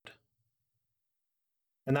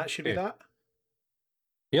And that should be Okay. that.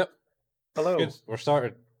 Yep. Hello. Good. We're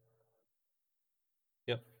started.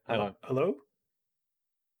 Yep. Hang on. Hello?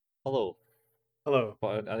 Hello. Hello.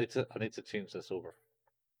 But I need to change this over.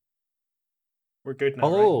 We're good now,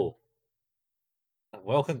 right? Hello. And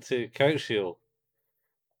welcome to Couch Show.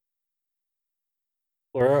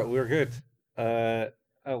 We're good. For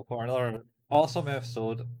another awesome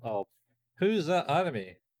episode of Who's That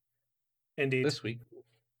Anime? Indeed. This week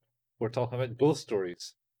we're talking about ghost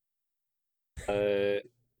stories.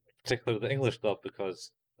 Particularly the English dub,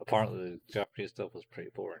 because apparently the Japanese dub was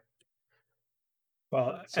pretty boring.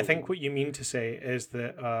 Well, I think what you mean to say is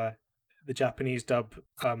that the Japanese dub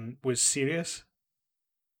was serious.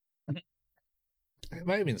 It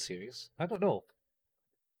might have been serious. I don't know.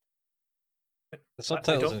 The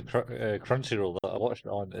subtitles in Crunchyroll that I watched it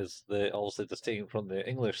on is obviously distinct from the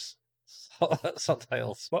English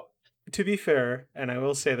subtitles. Well, to be fair, and I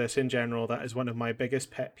will say this in general, that is one of my biggest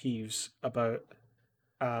pet peeves about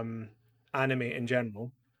anime in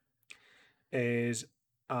general, is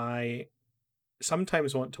I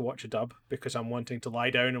sometimes want to watch a dub because I'm wanting to lie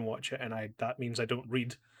down and watch it, and that means I don't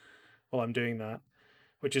read while I'm doing that,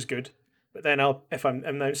 which is good. But then if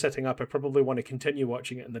I'm now sitting up, I probably want to continue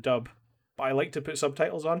watching it in the dub. But I like to put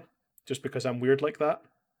subtitles on just because I'm weird like that.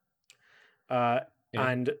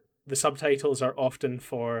 And the subtitles are often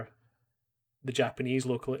for the Japanese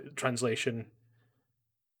local translation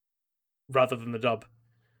rather than the dub.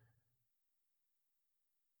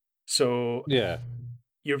 So Yeah,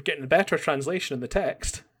 you're getting a better translation in the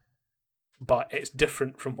text, but it's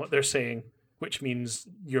different from what they're saying, which means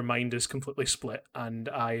your mind is completely split, and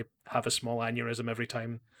I have a small aneurysm every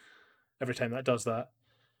time that does that.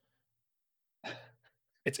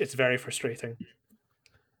 It's very frustrating.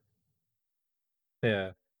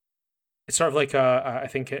 Yeah. It's sort of like I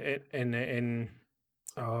think in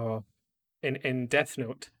Death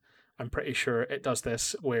Note, I'm pretty sure it does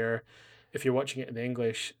this where if you're watching it in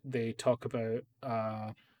English, they talk about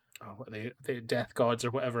what are the death gods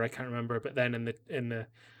or whatever, I can't remember, but then in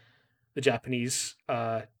the Japanese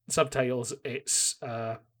subtitles, it's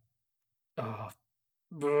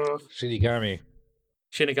Shinigami.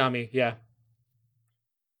 Shinigami, yeah.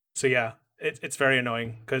 So yeah, it's very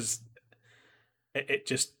annoying because it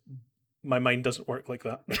just my mind doesn't work like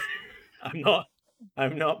that.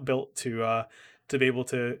 I'm not built to be able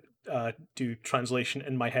to do translation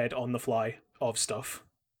in my head on the fly of stuff.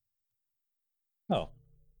 Oh.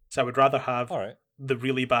 So I would rather have All right. the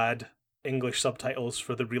really bad English subtitles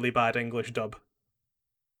for the really bad English dub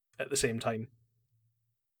at the same time.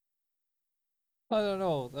 I don't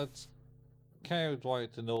know. That's kind of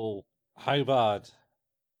wanting to know how bad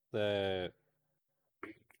the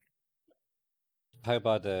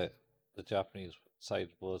the Japanese side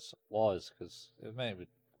was because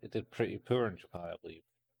it did pretty poor in Japan, I believe.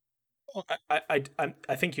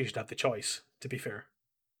 I think you should have the choice. To be fair,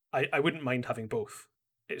 I wouldn't mind having both.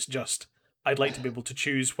 It's just I'd like to be able to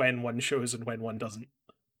choose when one shows and when one doesn't.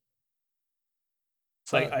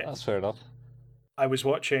 It's like That's fair enough. I was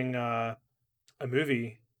watching a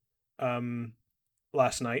movie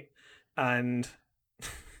last night, and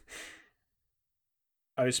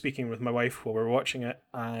I was speaking with my wife while we were watching it,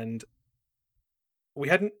 and we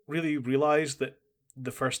hadn't really realized that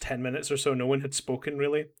the first 10 minutes or so no one had spoken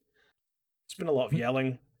really. It's been a lot of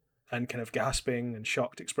yelling and kind of gasping and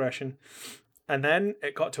shocked expression. And then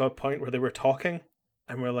it got to a point where they were talking,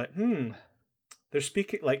 and we're like, they're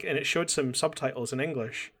speaking like, and it showed some subtitles in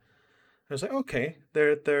English. I was like, okay,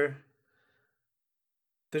 they're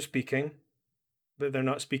speaking, but they're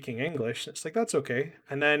not speaking English. It's like that's okay.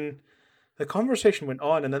 And then the conversation went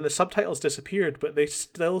on, and then the subtitles disappeared, but they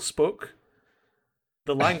still spoke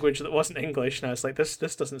the language that wasn't English. And I was like, this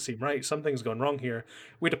doesn't seem right. Something's gone wrong here.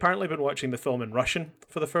 We'd apparently been watching the film in Russian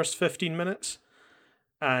for the first 15 minutes,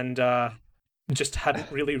 and just hadn't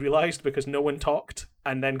really realized because no one talked,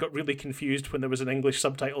 and then got really confused when there was an English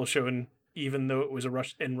subtitle shown, even though it was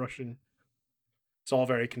in Russian. It's all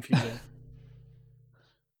very confusing.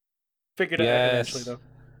 Figured it out eventually, though.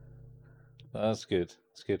 That's good.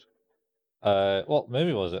 That's good. What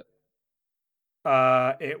movie was it?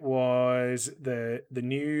 It was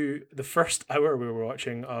the first hour we were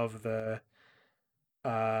watching of the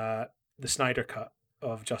Snyder cut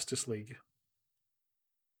of Justice League.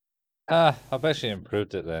 I bet she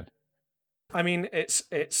improved it then. I mean,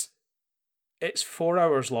 it's 4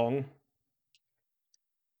 hours long.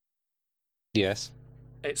 Yes.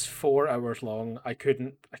 It's 4 hours long. I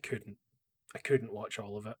couldn't watch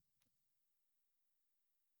all of it.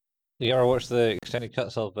 You ever watched the extended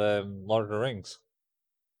cuts of Lord of the Rings?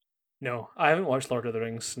 No, I haven't watched Lord of the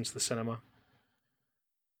Rings since the cinema.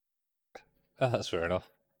 That's fair enough.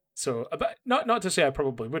 So, but not to say I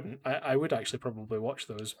probably wouldn't. I would actually probably watch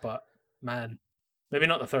those, but man, maybe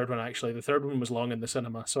not the third one. Actually, the third one was long in the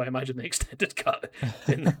cinema, so I imagine the extended cut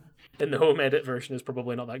in the home edit version is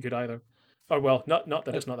probably not that good either. Or well, not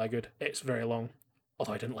that it's not that good. It's very long.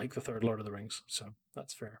 Although I didn't like the third Lord of the Rings, so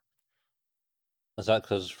that's fair. Is that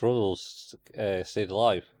because Frodo's stayed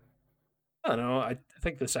alive? I don't know. I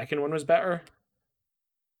think the second one was better.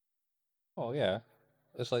 Oh yeah,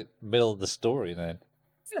 it's like middle of the story then.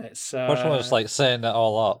 Yeah, it's First one was like setting it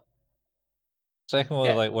all up. Second one was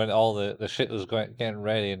yeah. like when all the shit was getting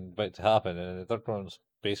ready and about to happen, and the third one was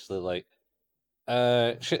basically like,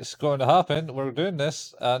 shit's going to happen. We're doing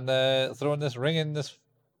this and throwing this ring in this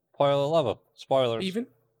pile of lava. Spoilers.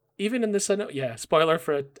 Even in the cinema, yeah. Spoiler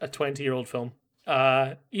for a 20-year-old film.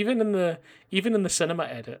 Even in the cinema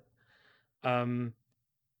edit, um,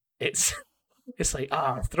 it's it's like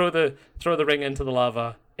throw the ring into the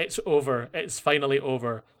lava. It's over. It's finally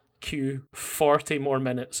over. Cue 40 more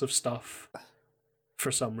minutes of stuff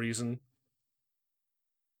for some reason.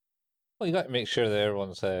 Well, you got to make sure that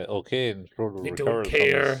everyone's okay and Frodo They don't recovers from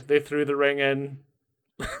care. his. They threw the ring in.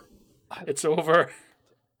 It's over.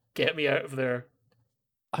 Get me out of there.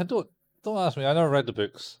 I don't ask me. I never read the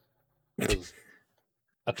books because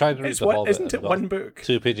I tried to read It's The what Hobbit isn't and it got one book?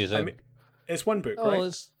 2 pages I in. mean, it's one book, Oh, right?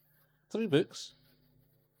 it's 3 books.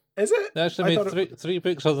 Is it? They actually I made thought three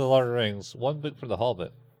books of the Lord of the Rings, 1 book for The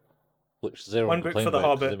Hobbit, which Zero one book for complained The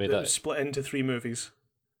about because they Hobbit made that was that. split into 3 movies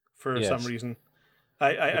for some Yes, reason.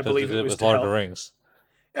 I because they believe did it it was with to Lord of the help. Rings.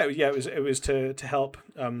 Yeah, it was to help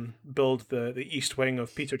build the East Wing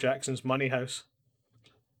of Peter Jackson's Money House.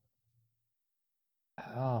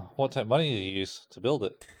 Oh, what type of money did you use to build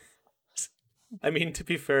it? I mean, to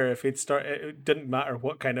be fair, if he'd start, it didn't matter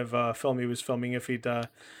what kind of film he was filming. If he'd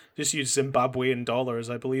just used Zimbabwean dollars,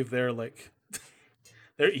 I believe they're like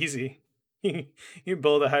they're easy. You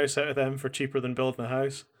build a house out of them for cheaper than building a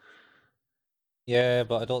house. Yeah,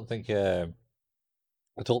 but I don't think they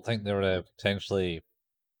were potentially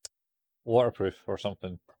waterproof or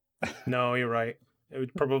something. No, you're right. It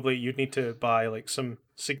would probably you'd need to buy like some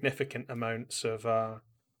significant amounts of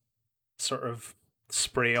sort of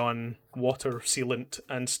spray on water sealant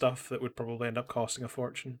and stuff that would probably end up costing a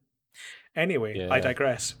fortune. Anyway, I Yeah.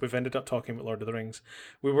 digress. We've ended up talking about Lord of the Rings.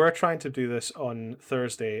 We were trying to do this on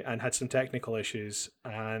Thursday and had some technical issues,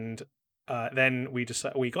 and then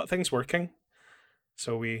we got things working.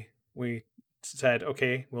 So we said,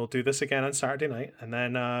 okay, we'll do this again on Saturday night,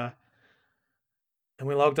 and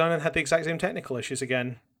we logged on and had the exact same technical issues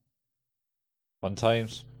again. Fun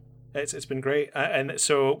times. It's been great, and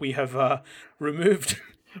so we have removed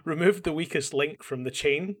removed the weakest link from the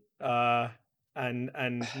chain, and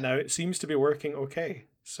now it seems to be working okay.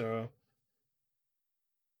 So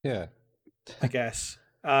Yeah. I guess.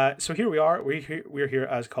 So here we are. We're here,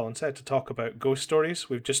 as Colin said, to talk about ghost stories.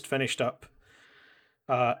 We've just finished up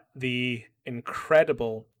the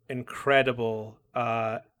incredible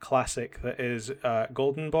classic that is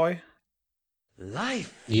Golden Boy.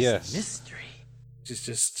 Life is Yes. mystery. Which is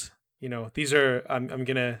just these are I'm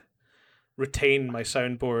gonna retain my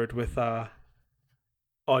soundboard with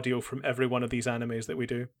audio from every one of these animes that we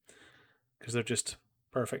do because they're just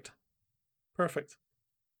perfect. Perfect.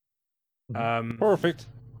 Perfect.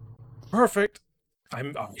 Perfect. I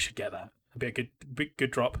should get that. It'd be a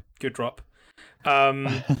good drop. Good drop.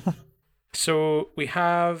 Um, so we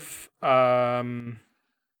have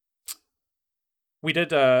we did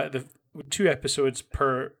the 2 episodes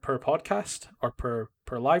per podcast or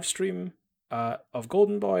per live stream of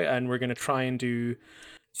Golden Boy, and we're gonna try and do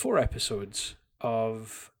 4 episodes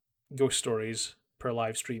of ghost stories per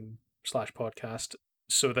live stream slash podcast,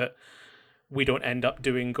 so that we don't end up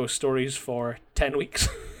doing ghost stories for 10 weeks.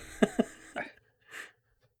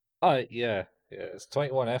 Yeah. Yeah, it's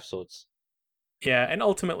 21 episodes. Yeah, and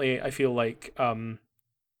ultimately, I feel like,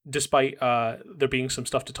 despite there being some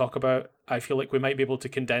stuff to talk about, I feel like we might be able to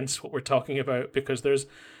condense what we're talking about because there's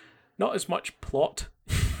not as much plot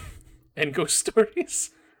in ghost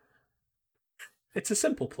stories. It's a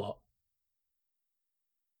simple plot.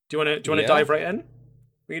 Do you want to Yeah. dive right in?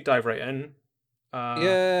 We can dive right in.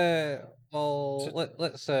 Yeah. Well, So,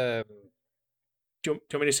 let's do you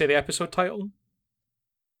want me to say the episode title?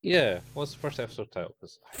 yeah. What's the first episode title?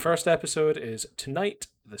 'Cause First episode is Tonight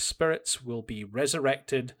the Spirits Will Be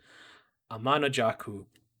Resurrected, Amanajaku.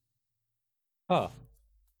 Huh.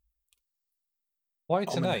 Why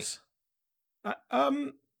tonight?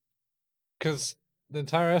 Ominous. Because the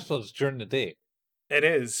entire episode is during the day. It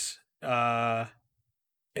is.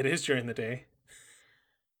 It is during the day.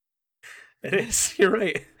 It is. You're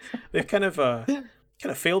right. They've kind of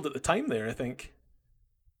failed at the time there, I think.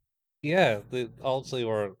 Yeah, they obviously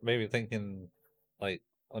were maybe thinking like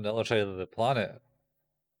on the other side of the planet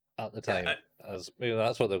at the Yeah, time, as maybe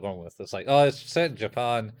that's what they're going with. It's like, oh, it's set in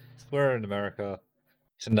Japan, we're in America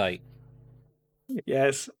tonight.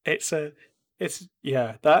 yes, it's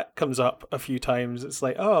yeah, that comes up a few times. It's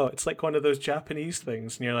like, oh, it's like one of those Japanese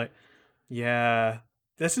things, and you're like, yeah,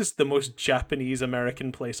 this is the most Japanese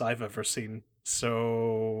American place I've ever seen.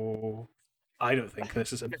 So I don't think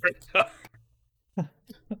this is America.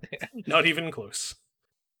 Not even close.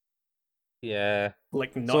 Yeah.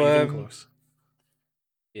 Like not So even close.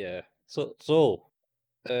 yeah.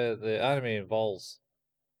 The anime involves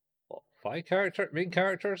what, five main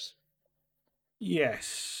characters.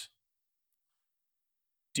 Yes.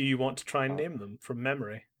 Do you want to try and Uh, name them from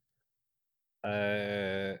memory?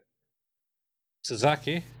 uh,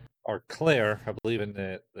 Suzaki or Claire, I believe in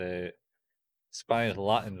the Spanish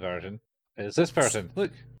Latin version, is this person.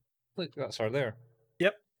 Look, that's her there.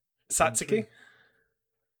 Yep. On screen.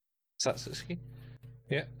 Satsuki? Satsuki.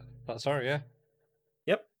 Yeah, that's her. Yeah.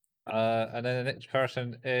 Yep. And then the next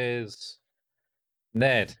person is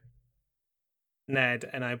Ned. Ned,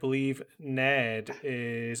 and I believe Ned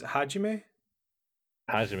is Hajime,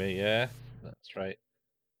 Hajime. Yeah, that's right.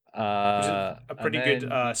 which is a And pretty good then you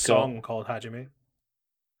got song called Hajime. a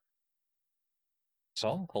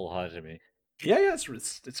song called Hajime. Yeah,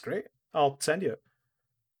 it's great. I'll send you it.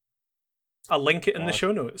 I'll link it in the God.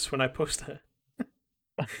 show notes when I post it.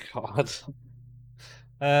 God.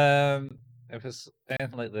 If it's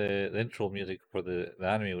anything like the intro music for the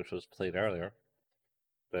anime, which was played earlier,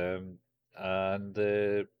 and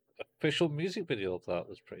the official music video of that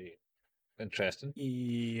was pretty interesting.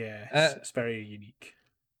 Yes, it's very unique.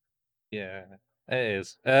 Yeah, it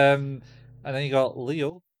is. And then you got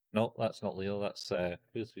Leo. No, that's not Leo. That's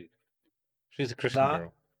who's she? She's a Christian That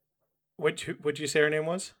girl. which would you say her name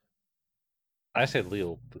was? I said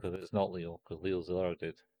Leo because it's not Leo because Leo's the other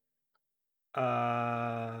dude.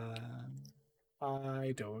 Uh,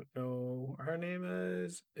 I don't know. Her name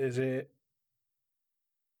is. Is it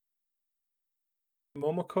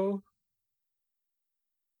Momoko?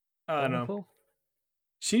 I don't know. Momoko?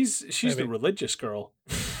 She's the Maybe. religious girl.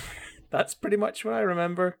 That's pretty much what I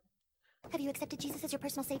remember. Have you accepted Jesus as your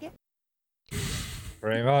personal savior?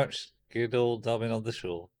 Very much. Good old dubbing of the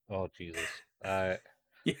show. Oh Jesus. Yeah,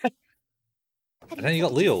 Have And then you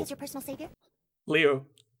got accepted Leo. Jesus as your personal savior? Leo,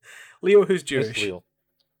 who's It's Jewish. Leo.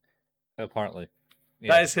 Apparently.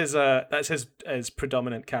 Yeah. That's his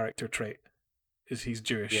predominant character trait. Is he's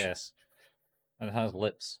Jewish. Yes. And it has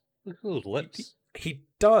lips. Look at those lips. He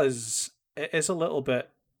does. It is a little bit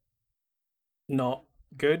not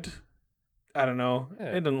good. I don't know.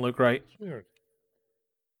 Yeah. It doesn't look right. It's weird.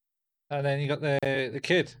 And then you got the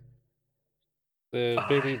kid. The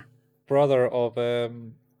baby brother of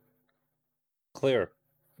Claire.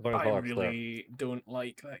 I really don't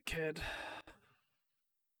like that kid.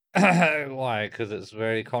 Why? Because it's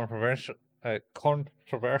very controversial.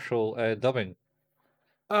 Controversial dubbing.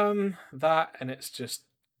 That and it's just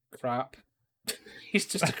crap. He's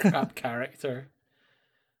just a crap character.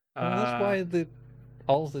 Well, that's why they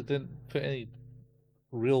also didn't put any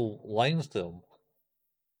real lines to him.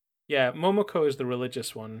 Yeah, Momoko is the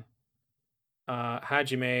religious one.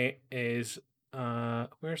 Hajime is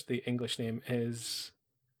where's the English name? Does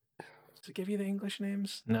it give you the English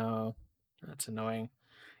names? No. That's annoying.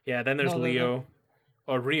 Yeah, then there's Leo.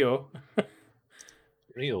 Or Rio.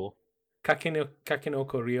 Rio.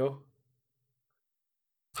 Kakinoko Rio.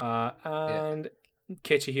 And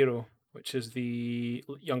Keichihiro, which is the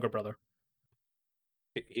younger brother.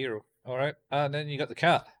 Hero. Alright. And then you got the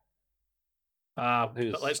cat.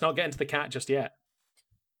 But let's not get into the cat just yet.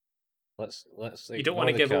 Let's you don't want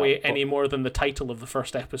to give away any more than the title of the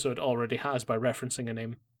first episode already has by referencing a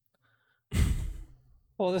name.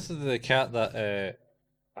 Well, this is the cat that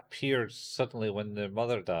appeared suddenly when the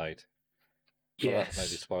mother died. So yes. that might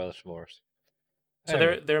be spoilers for us. So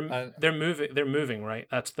anyway, they're moving, right?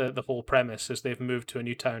 That's the whole premise is they've moved to a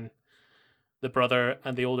new town. The brother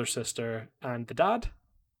and the older sister and the dad.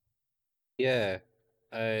 Yeah.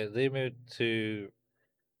 They moved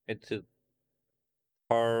into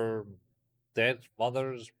her dead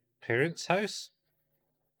mother's parents' house.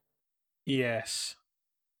 Yes.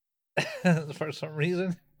 For some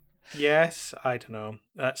reason. Yes, I don't know.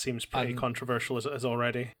 That seems pretty controversial as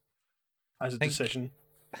already as a decision.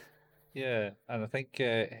 Yeah, and I think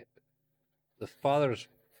the father's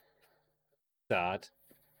dad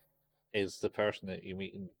is the person that you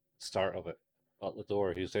meet in the start of it at the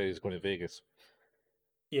door who says he's going to Vegas.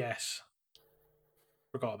 Yes.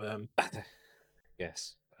 Forgot about him.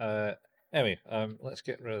 Yes. Anyway, let's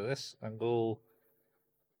get rid of this and go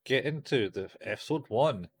get into the episode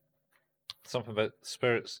 1. something about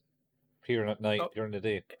spirits appearing at night Oh. during the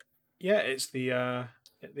day. Yeah, it's the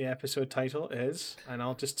episode title is, and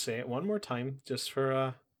I'll just say it one more time, just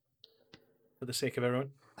for the sake of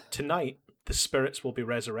everyone. Tonight, the spirits will be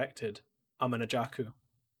resurrected. Amanajaku.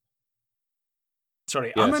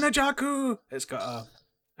 Sorry, Yes. Amanajaku! It's got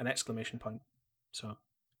an exclamation point. So,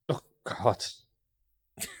 Oh God.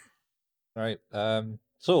 Right.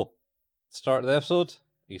 So, start of the episode,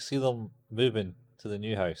 you see them moving to the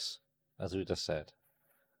new house, as we just said.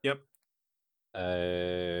 yep.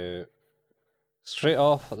 Straight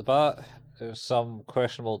off at the bat, there's some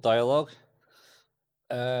questionable dialogue.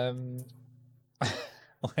 When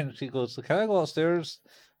she goes, "Can I go upstairs?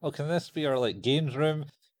 Oh, can this be our like games room?"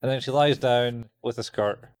 And then she lies down with a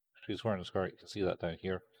skirt. She's wearing a skirt. You can see that down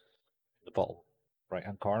here, the bottom right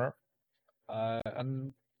hand corner.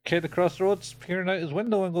 And kid across the road's peering out his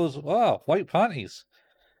window and goes, "Wow, white panties."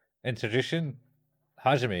 Introduction,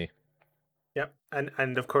 Hajime. Yep.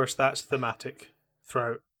 And of course, that's thematic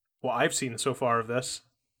throughout what I've seen so far of this.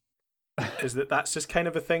 Is that's just kind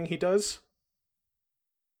of a thing he does?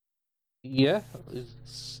 Yeah,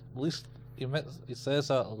 it's, at least he says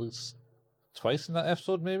that at least twice in that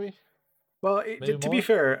episode, maybe. Well, Maybe to be more?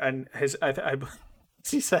 fair, and he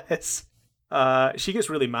says, she gets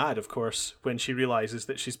really mad, of course, when she realizes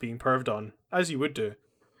that she's being perved on, as you would do.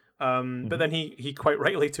 But then he quite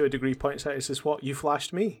rightly, to a degree, points out, he says, "What, you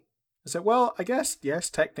flashed me?" I said, "Well, I guess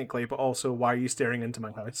yes, technically, but also, why are you staring into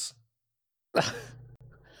my house?"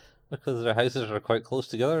 Because their houses are quite close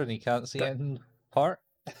together and he can't see anything apart.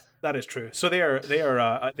 That is true. So they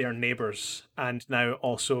are neighbors and now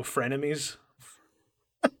also frenemies.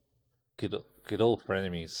 Good old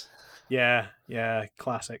frenemies. Yeah,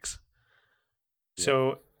 classics. Yeah.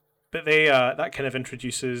 So, but they that kind of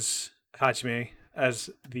introduces Hajime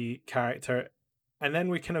as the character, and then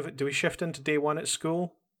we kind of do we shift into day one at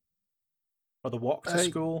school, or the walk to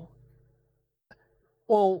school?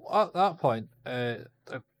 Well, at that point, the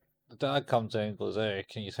dad comes in and goes, "Hey,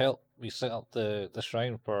 can you help me set up the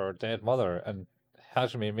shrine for our dead mother?" And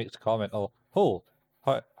Hajime makes a comment, "Oh,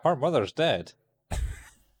 her mother's dead."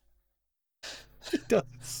 She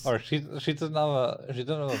does. Or she doesn't have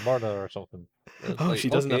a murder or something. It's Oh, like, she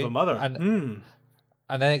doesn't have a okay. mother.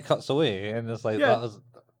 And then it cuts away, and it's like Yeah. that was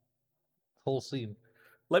the whole scene.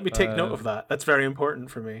 Let me take note of that. That's very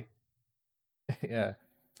important for me. Yeah.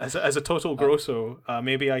 As a total grosso,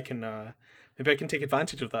 maybe I can take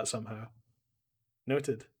advantage of that somehow.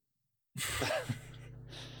 Noted.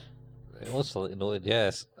 It was slightly noted,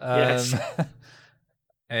 yes. Yes.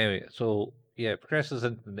 Anyway, so yeah, it progresses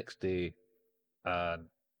into the next day, and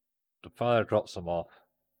the father drops them off.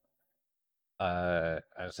 And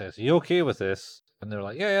says, "You okay with this?" And they're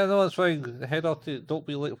like, "Yeah, no, it's fine. Head off to. Don't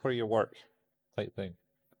be late for your work," type thing.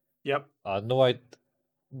 Yep.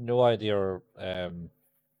 No idea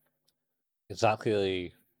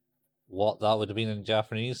exactly what that would have been in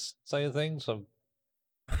Japanese side of things. So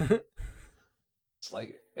it's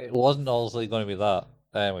like it wasn't obviously going to be that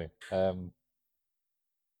anyway.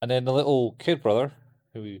 And then the little kid brother,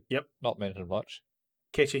 who we not mentioned much,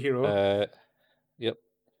 Keiichihiro. Yep,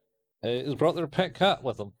 has brought their pet cat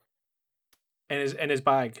with him. In his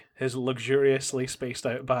bag, his luxuriously spaced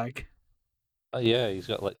out bag. Yeah, he's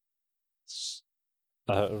got like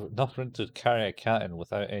enough room to carry a cat in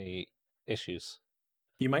without any issues.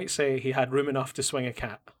 You might say he had room enough to swing a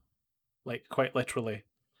cat, like quite literally.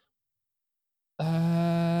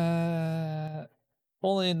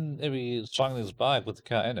 Only maybe he's swung his bag with the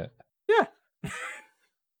cat in it. Yeah,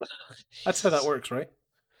 that's how that works, right?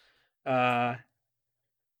 But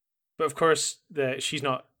of course, she's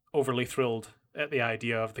not overly thrilled at the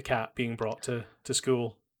idea of the cat being brought to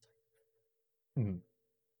school.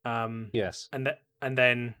 Yes, and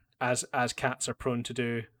then as cats are prone to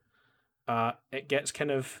do, it gets kind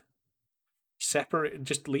of separate. It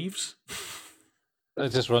just leaves. It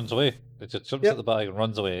just runs away. It just jumps at the bag and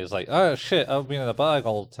runs away. It's like, "Oh shit! I've been in a bag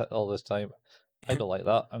all this time. I don't like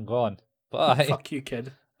that. I'm gone. Bye." Fuck you,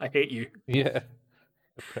 kid. I hate you. Yeah,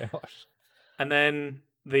 pretty much. And then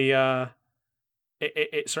the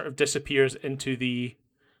it sort of disappears into the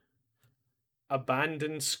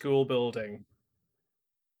abandoned school building.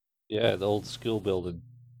 Yeah, the old school building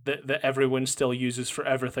that everyone still uses for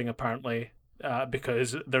everything, apparently,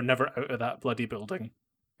 because they're never out of that bloody building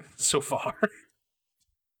so far.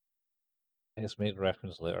 It's made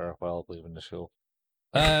reference later while leaving the show.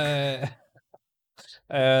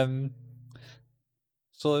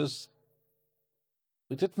 So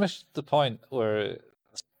we did miss the point where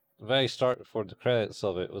the very start before the credits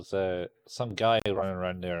of it was some guy running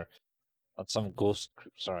around there and some ghost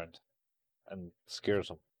creeps around and scares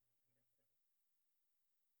him.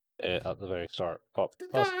 at the very start. But Did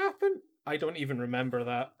that happen? I don't even remember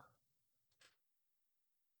that.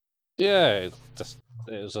 yeah, it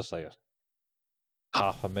was just like a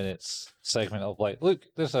half a minute's segment of like, look,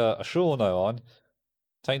 there's a show now on.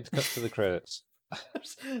 Time to cut to the credits.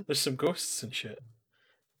 There's some ghosts and shit.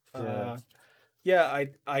 Yeah. Yeah,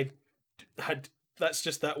 I had that's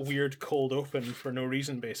just that weird cold open for no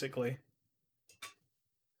reason, basically.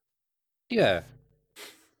 Yeah.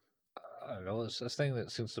 I don't know, it's this thing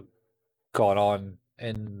that seems to have gone on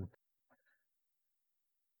in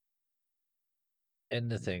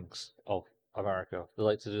the things of America. They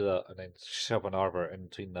like to do that and then shove an arbor in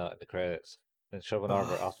between that and the credits. And shove an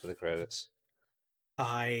arbor after the credits.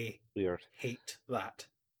 I Weird. hate that.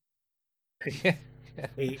 Yeah.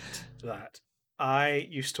 Hate that. I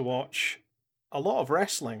used to watch a lot of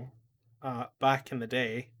wrestling back in the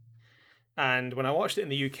day, and when I watched it in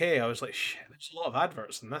the UK, I was like, shit, there's a lot of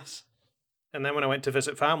adverts in this. And then when I went to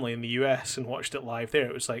visit family in the US and watched it live there,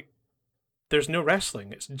 it was like, there's no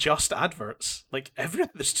wrestling, it's just adverts. Like,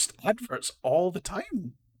 there's just adverts all the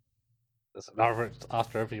time. There's an advert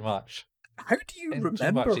after every match. How do you In two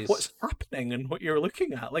remember matches. what's happening and what you're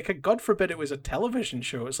looking at? Like, God forbid it was a television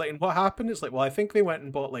show. It's like, and what happened? It's like, well, I think they went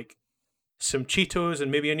and bought, like, some Cheetos and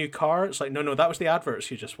maybe a new car. It's like, no, that was the adverts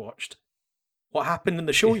you just watched. What happened in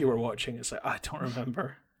the show you were watching? It's like, I don't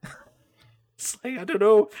remember. It's like, I don't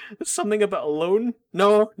know. Something about Alone?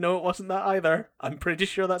 No, it wasn't that either. I'm pretty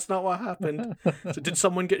sure that's not what happened. So did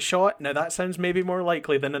someone get shot? Now that sounds maybe more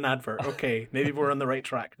likely than an advert. Okay, maybe we're on the right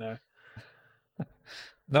track now.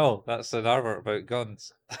 No, that's an advert about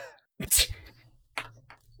guns.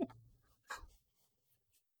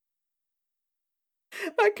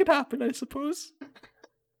 That could happen, I suppose.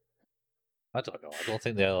 I don't know. I don't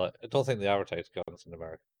think they advertise guns in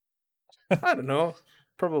America. I don't know.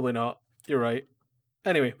 Probably not. You're right.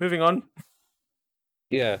 Anyway, moving on.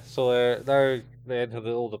 Yeah, so now they enter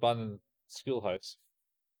the old abandoned schoolhouse.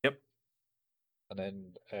 Yep. And then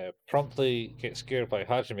promptly get scared by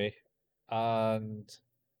Hajime and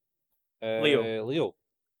Leo,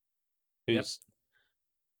 who's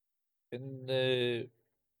in the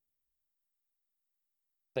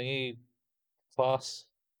thingy class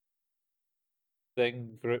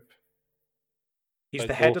thing group. He's Like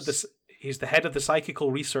the head of ghosts. He's the head of the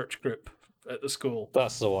psychical research group at the school.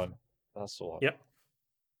 That's the one. Yep.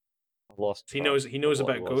 I've lost. He knows track of what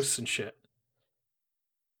about it was. ghosts and shit.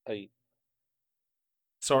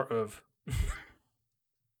 Sort of.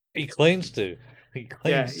 He claims to.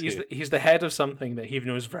 He's the head of something that he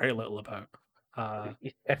knows very little about.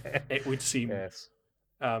 It would seem. Yes.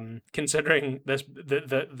 Considering this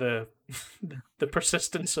the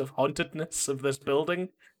persistence of hauntedness of this building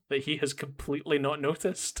that he has completely not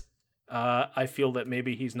noticed, I feel that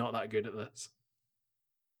maybe he's not that good at this.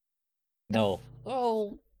 No.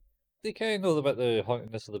 Well, they kind of know about the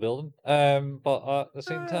hauntedness of the building. But at the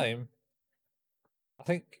same time, I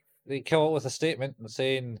think they come up with a statement and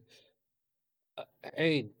saying,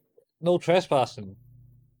 "Hey, no trespassing."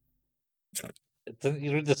 Didn't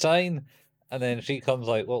you read the sign? And then she comes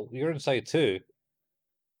like, "Well, you're inside too."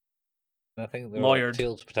 And I think they're Lawyered. like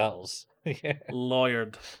tails patels. Yeah.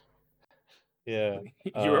 Lawyered. Yeah.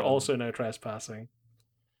 You are also now trespassing.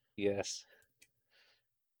 Yes.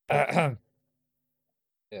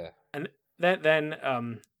 Yeah. And then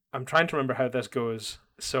I'm trying to remember how this goes.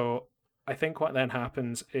 So I think what then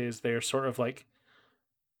happens is they're sort of like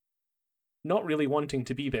not really wanting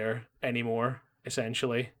to be there anymore,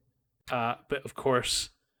 essentially. But of course,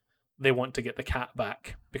 they want to get the cat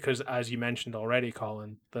back because, as you mentioned already,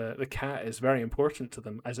 Colin, the cat is very important to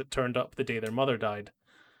them, as it turned up the day their mother died.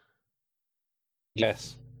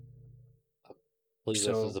 Yes. I believe this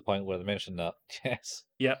So- is the point where they mentioned that. Yes.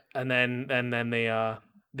 Yep, and then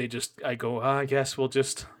they just I go, I guess we'll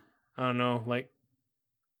just, I don't know, like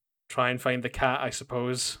try and find the cat, I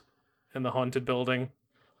suppose, in the haunted building.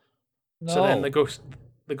 No, So then the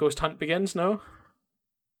ghost hunt begins. No.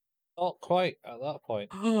 not quite at that point.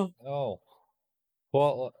 No.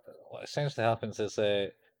 What essentially happens is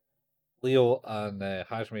Leo and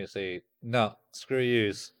Hajime say, "No, screw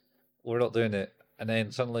yous, we're not doing it." And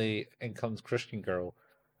then suddenly in comes Christian girl,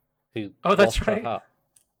 who Oh, that's lost her right. hat.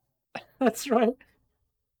 That's right.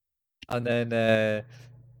 And then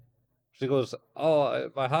she goes,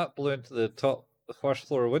 "Oh, my hat blew into the first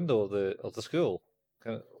floor window of the school.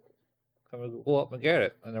 Can we go up and get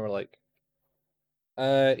it?" And they were like,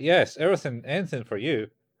 "Yes, anything for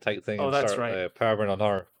you," type thing. Oh, and that's start, right. Paraming on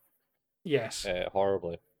her Yes.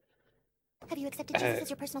 horribly. Have you accepted Jesus as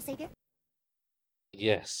your personal savior?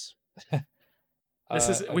 Yes. This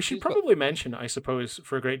is. and We should she's got- probably mention, I suppose,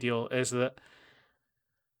 for a great deal, is that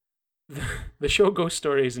the show Ghost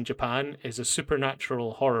Stories in Japan is a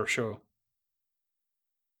supernatural horror show.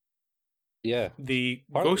 Yeah. The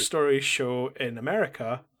Partly. Ghost Stories show in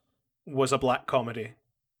America was a black comedy.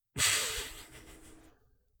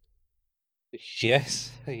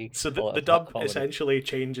 Yes. You So call it the a black dub comedy. essentially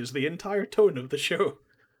changes the entire tone of the show.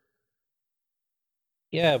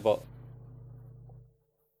 Yeah, but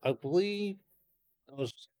I believe there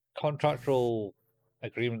was contractual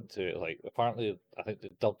agreement to it. Like, apparently, I think they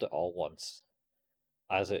dubbed it all once,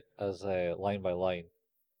 as line by line,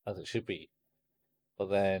 as it should be. But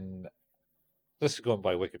then this is going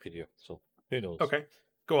by Wikipedia, so who knows? Okay,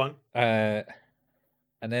 go on. And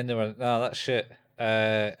then they went, "No, that's shit."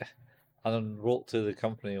 And then wrote to the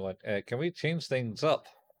company and went, "Can we change things up?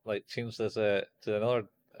 Like, change this to another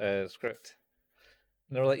script?"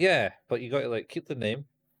 And they were like, "Yeah, but you got to like keep the name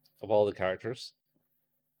of all the characters,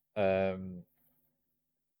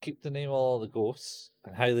 keep the name of all the ghosts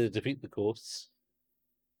and how they defeat the ghosts,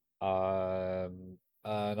 and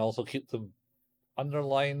also keep the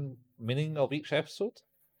underlying meaning of each episode."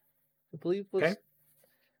 I believe was Okay.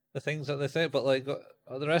 the things that they said, but like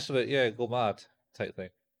the rest of it, yeah, go mad type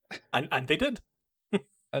thing. And they did.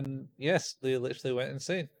 And yes, they literally went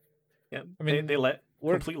insane. Yeah, I mean, they let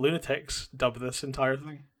we're complete lunatics dub this entire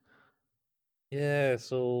thing. yeah.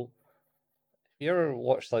 So if you ever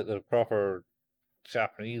watched like the proper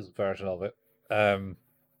Japanese version of it,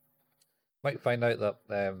 might find out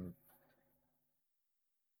that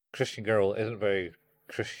Christian Girl isn't very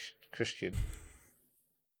Christian.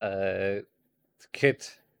 The kid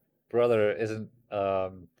brother isn't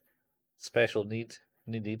special needed.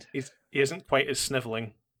 He isn't quite as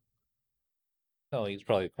sniveling. No, he's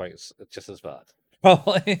probably quite just as bad.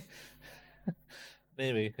 Probably.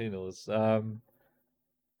 Maybe, who knows?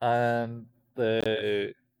 And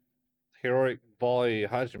the heroic boy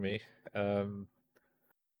Hajime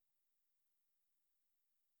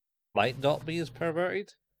might not be as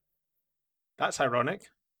perverted. That's ironic.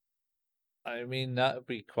 I mean, that would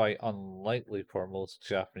be quite unlikely for most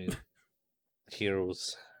Japanese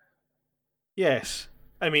heroes. Yes.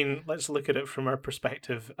 I mean, let's look at it from our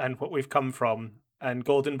perspective and what we've come from. And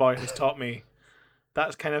Golden Boy has taught me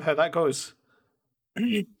that's kind of how that goes.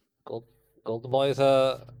 Golden Boy is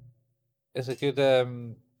a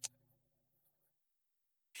good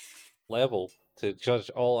level to judge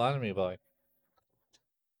all anime by.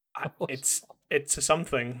 It's a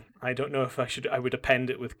something. I don't know if I would append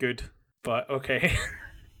it with good, but okay.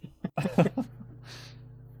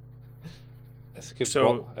 It's a good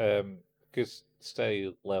So- good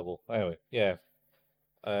steady level. Anyway, yeah.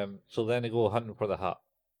 So then they go hunting for the hat,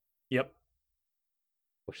 Yep.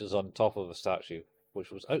 which is on top of a statue, which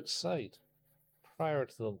was outside prior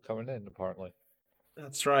to them coming in, apparently.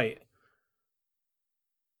 That's right.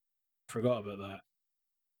 Forgot about that.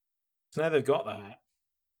 So now they've got that.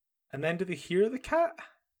 And then do they hear the cat?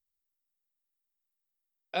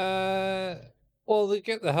 Well, they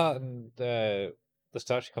get the hat and the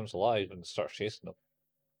statue comes alive and starts chasing them.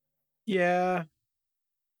 Yeah.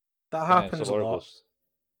 That And then happens a some other lot. ghost.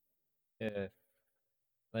 Yeah. And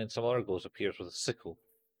then some other ghost appears with a sickle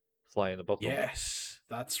flying above them. Yes,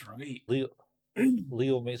 that's right.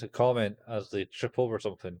 Leo makes a comment as they trip over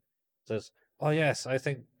something. Says, "Oh yes, I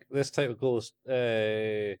think this type of ghost,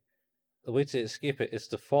 the way to escape it is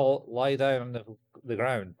to lie down on the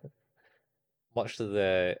ground." Much to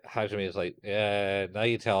the Hajime is like, "Yeah, now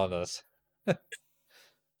you're telling us."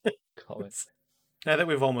 Comment. Now that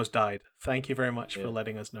we've almost died, thank you very much for Yeah.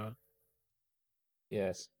 letting us know.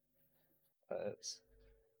 Yes.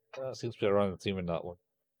 That seems to be a running theme in that one.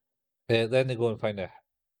 Then they go and find the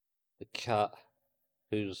cat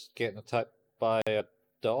who's getting attacked by a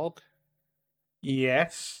dog.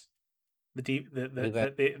 Yes. The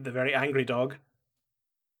very angry dog.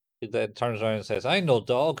 Who then turns around and says, "I know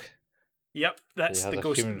dog." Yep, that's has the a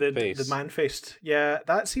ghost, human the face. man-faced. Yeah,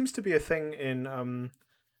 that seems to be a thing in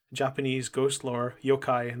Japanese ghost lore,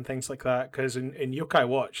 yokai and things like that. Because in Yokai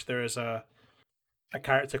Watch, there is a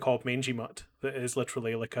character called Mangy Mutt that is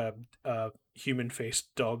literally like a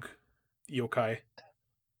human-faced dog yokai.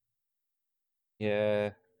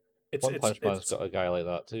 Yeah. One Punch Man's It's got a guy like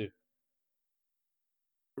that too.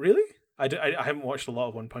 really. I haven't watched a lot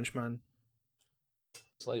of One Punch Man.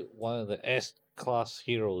 It's like one of the S-class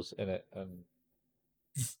heroes in it, and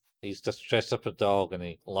he's just dressed up a dog and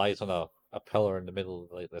he lies on a pillar in the middle,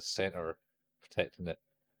 like the center, protecting it.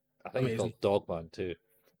 I think he's Amazing. called Dogman too.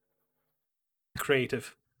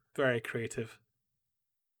 Creative, very creative.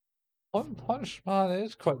 One Punch Man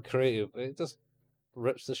is quite creative. It just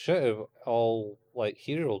rips the shit out of all like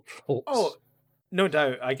hero tropes. Oh, No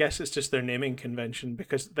doubt. I guess it's just their naming convention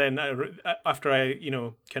because then after I,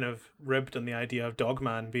 kind of ribbed on the idea of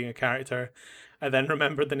Dogman being a character, I then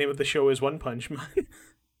remembered the name of the show is One Punch Man.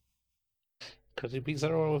 Because he beats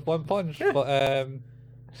everyone with one punch. Yeah. But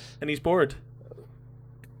And he's bored.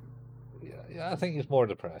 yeah, I think he's more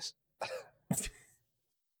depressed.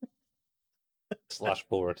 /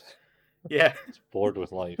 bored. Yeah. He's bored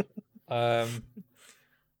with life. The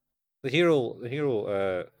hero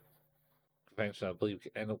convention, I believe,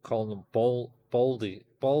 end up calling him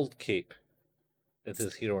Bald Cape. Is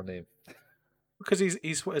his hero name? Because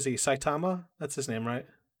he's what is he? Saitama? That's his name, right?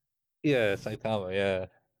 Yeah, Saitama. Yeah,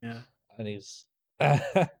 Yeah. and he's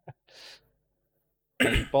and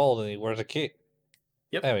he's bald and he wears a cape.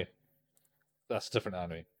 Yep. Anyway, that's a different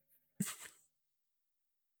anime.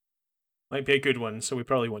 Might be a good one, so we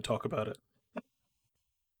probably won't talk about it.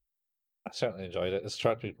 I certainly enjoyed it. It's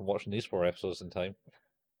distracted me from watching these 4 episodes in time.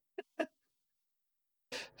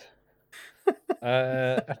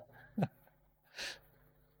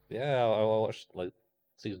 Yeah, I watched like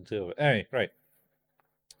season 2 of it. Anyway, right.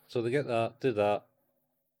 So they get that, did that.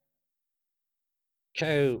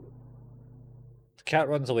 The cat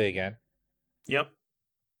runs away again. Yep.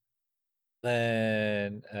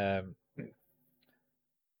 Then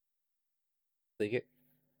they get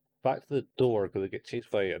back to the door because they get chased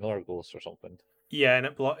by another ghost or something. Yeah, and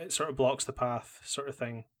it sort of blocks the path, sort of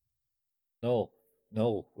thing. No,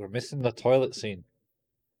 we're missing the toilet scene.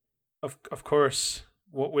 Of course.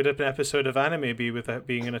 What would an episode of anime be without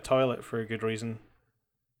being in a toilet for a good reason?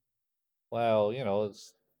 Well,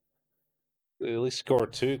 it's at least score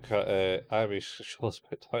 2 anime shows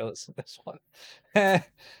about toilets in this one. Yeah.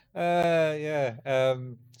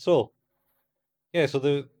 So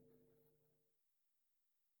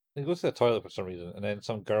they go to the toilet for some reason, and then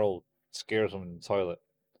some girl scares them in the toilet.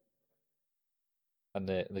 And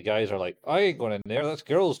the guys are like, I ain't going in there, that's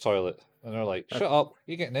girls' toilet. And they're like, shut up,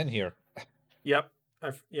 you're getting in here. Yep.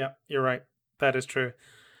 Yep, you're right. That is true.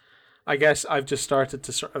 I guess I've just started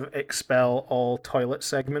to sort of expel all toilet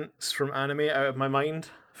segments from anime out of my mind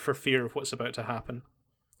for fear of what's about to happen.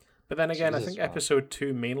 But then again, I Jesus, think man. episode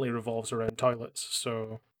 2 mainly revolves around toilets,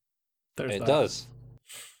 so there's It that. does.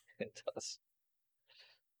 It does.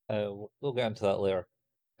 We'll get into that later.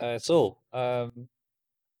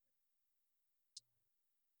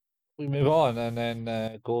 We move on and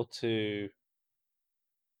then go to.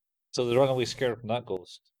 So they run away scared from that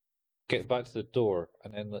ghost. Get back to the door,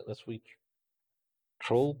 and then this wee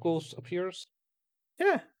troll ghost appears.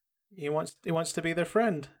 Yeah. He wants to be their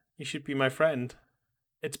friend. You should be my friend.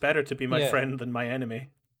 It's better to be my friend than my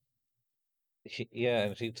enemy. Yeah,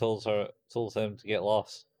 and she tells him to get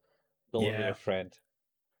lost. Don't want to be your friend.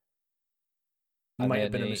 Might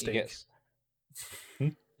have been a mistake.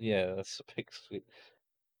 Yeah, that's a big sweet.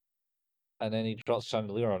 And then he drops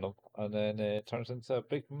chandelier on him, and then it turns into a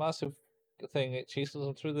big, massive thing. It chases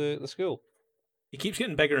him through the school. He keeps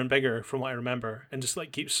getting bigger and bigger, from what I remember, and just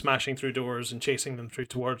like keeps smashing through doors and chasing them through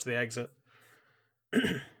towards the exit.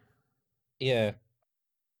 Yeah.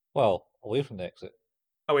 Well, away from the exit.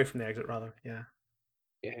 Away from the exit, rather. Yeah.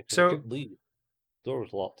 Yeah. So couldn't leave. The door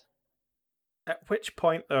was locked. At which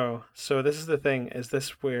point, though? So this is the thing: is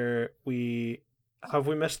this where we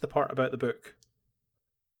missed the part about the book?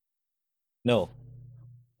 No,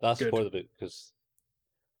 that's Good. for the book because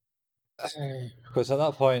at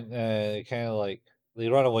that point, they kind of like they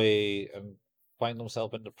run away and find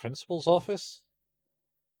themselves in the principal's office,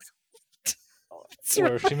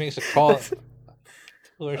 where she makes a comment.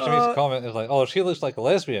 Is like, "Oh, she looks like a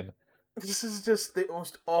lesbian." This is just the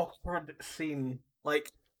most awkward scene.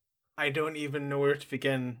 Like, I don't even know where to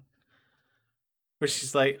begin. Where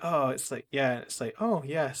she's like, "Oh, it's like, yeah," it's like, "Oh,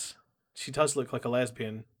 yes, she does look like a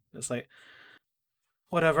lesbian." It's like,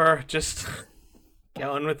 whatever, just get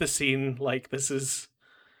on with the scene. Like, this is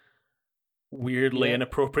weirdly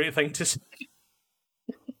inappropriate thing to say.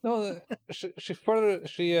 No, she further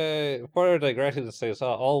digresses and says,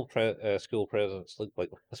 all school presidents look like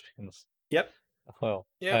lesbians. Yep. Well,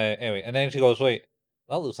 anyway, and then she goes, wait,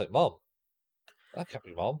 that looks like Mom. That can't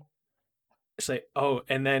be Mom. It's like, oh,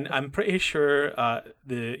 and then I'm pretty sure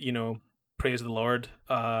praise the Lord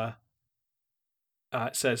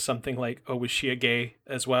says something like, oh, was she a gay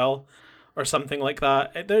as well? Or something like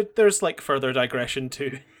that. There's like further digression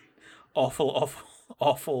to awful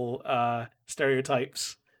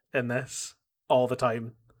stereotypes in this all the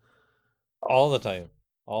time. All the time.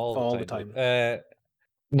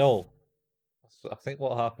 No. So I think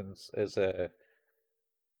what happens is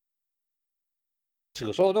she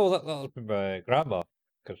goes, oh no, that was my grandma,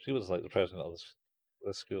 because she was like the president of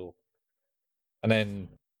the school. And then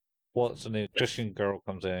what's the name? Christian girl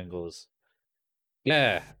comes in and goes,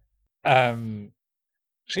 Yeah.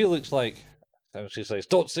 She looks like, and she says,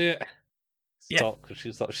 "Don't say it." Yeah. Stop, because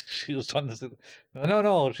she thought she was trying to say,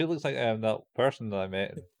 no. She looks like that person that I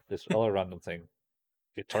met in this other random thing.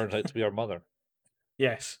 It turns out to be her mother.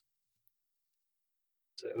 Yes.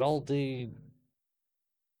 An all the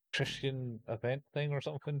Christian event thing or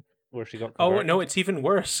something where she got Oh converted. no, it's even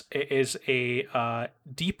worse. It is a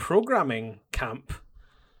deprogramming camp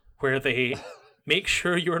where they make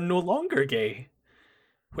sure you're no longer gay,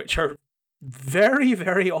 which are very,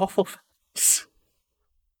 very awful things.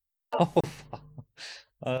 Oh,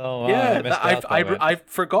 oh, wow, I Yeah, missed that, that part. I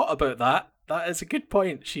forgot about that. That is a good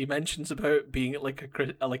point. She mentions about being like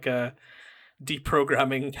a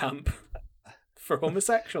deprogramming camp for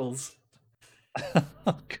homosexuals.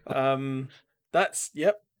 Oh, God. That's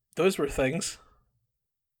yep. Those were things.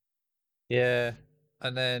 Yeah,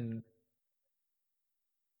 and then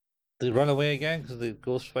they run away again because the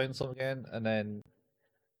ghost finds them again, and then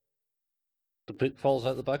the book falls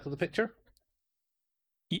out the back of the picture.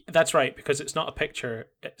 That's right, because it's not a picture.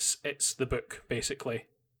 It's the book basically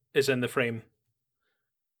is in the frame.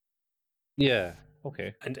 Yeah.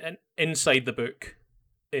 Okay. And inside the book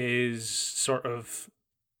is sort of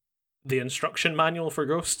the instruction manual for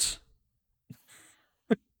ghosts.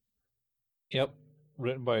 Yep.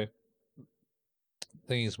 Written by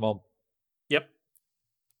Thingy's mom. Yep.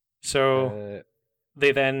 So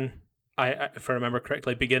they then, if I remember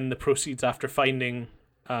correctly, begin the proceeds after finding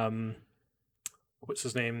what's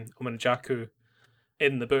his name, Omonajaku,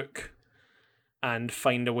 in the book, and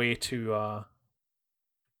find a way to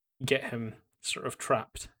get him sort of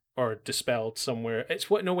trapped or dispelled somewhere. It's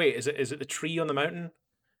what? No, wait. Is it the tree on the mountain?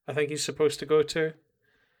 I think he's supposed to go to.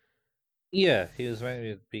 Yeah, he was meant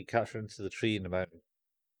to be captured into the tree in the mountain.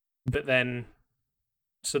 But then,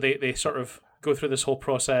 so they sort of go through this whole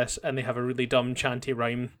process, and they have a really dumb chanty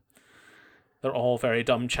rhyme. They're all very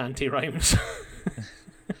dumb chanty rhymes.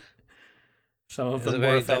 Some of them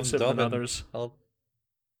more offensive than others.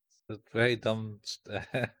 It's very dumb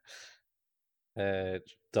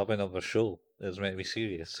dubbing of a show. It's meant to be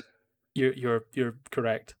serious. You're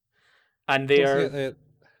correct, and they are.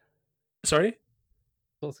 Sorry.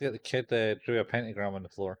 Don't forget the kid drew a pentagram on the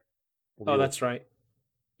floor. Oh, that's right.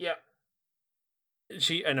 Yeah.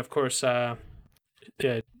 She, and of course,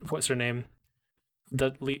 what's her name?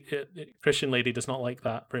 The Christian lady does not like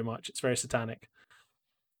that very much. It's very satanic.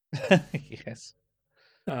 Yes.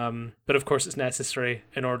 But of course, it's necessary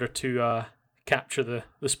in order to capture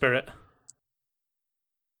the spirit.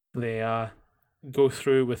 They go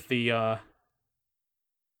through with the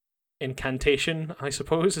incantation, I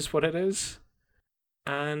suppose, is what it is.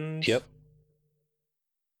 And yep.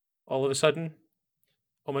 All of a sudden,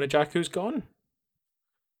 Omonajaku's gone.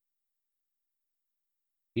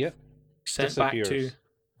 Yep. Sent back to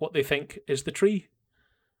what they think is the tree.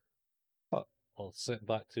 Well, sent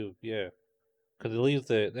back to, yeah. Because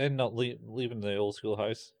they end up leaving the old school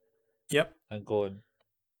house. Yep. And going,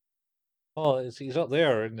 oh, he's up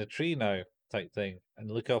there in the tree now, type thing. And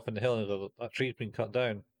look up in the hill and that tree's been cut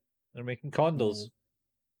down. They're making condos.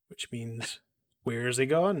 Which means, where's he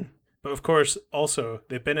gone? But of course, also,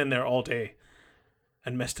 they've been in there all day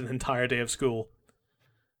and missed an entire day of school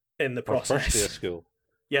in the process. First day of school.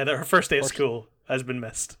 Yeah, their first day of school has been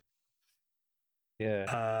missed.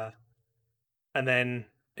 Yeah. And then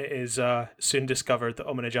it is soon discovered that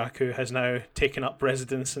Omonajaku has now taken up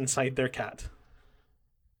residence inside their cat.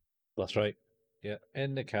 That's right. Yeah,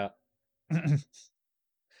 in the cat.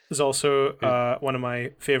 There's also one of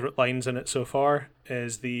my favourite lines in it so far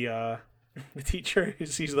is the teacher who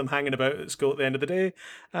sees them hanging about at school at the end of the day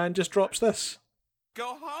and just drops this.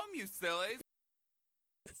 Go home, you sillies!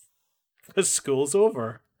 Because school's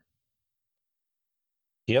over.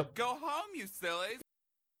 Yep. Go home, you sillies!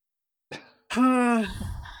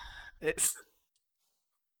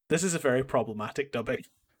 This is a very problematic dubbing.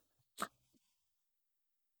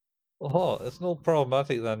 Oh, it's no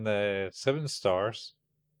problematic than 7 stars.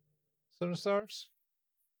 7 stars?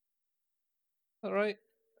 All right.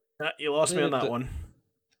 You lost me on that one.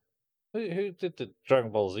 Who did the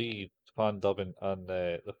Dragon Ball Z Japan dubbing and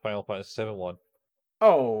the Final Fantasy 7 one?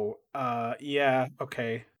 Oh, yeah,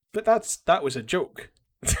 okay, but that was a joke.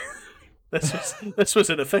 this was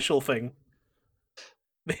an official thing.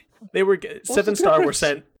 They were 7-star were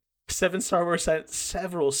sent. 7-star were sent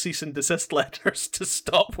several cease and desist letters to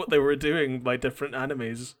stop what they were doing by different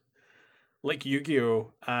animes, like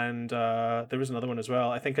Yu-Gi-Oh, and there was another one as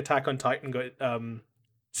well. I think Attack on Titan got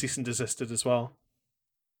cease and desisted as well.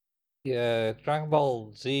 Yeah, Dragon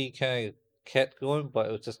Ball Z kind of kept going, but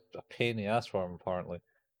it was just a pain in the ass for them, apparently.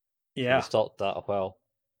 Yeah. So they stopped that a while.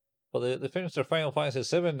 But they finished their Final Fantasy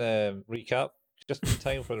 7 recap just in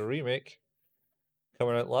time for the remake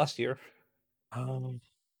coming out last year. Um,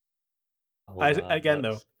 Oh, again,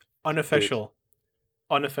 though, that's unofficial.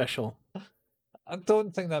 Unofficial. I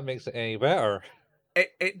don't think that makes it any better.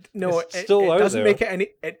 It still out doesn't make there.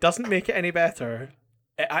 it doesn't make it any better.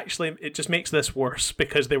 It just makes this worse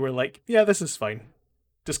because they were like, yeah, this is fine.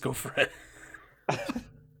 Just go for it.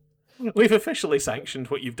 We've officially sanctioned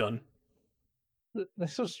what you've done.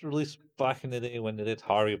 This was released back in the day when they did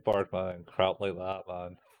Harry Birdman and crap like that,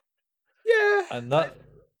 man. Yeah. And that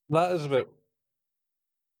is a bit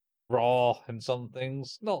raw in some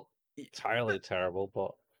things. Not entirely terrible,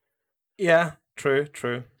 but Yeah,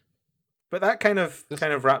 true. But that kind of This-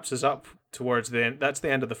 wraps us up towards the end. That's the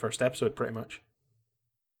end of the first episode, pretty much.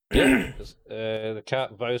 yeah, 'cause, the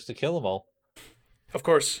cat vows to kill them all. Of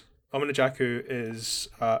course, Ominajaku is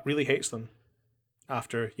really hates them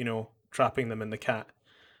after, trapping them in the cat,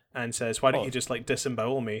 and says, "Why don't Oh. you just like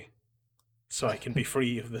disembowel me so I can be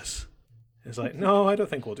free of this?" It's like, no, I don't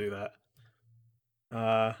think we'll do that.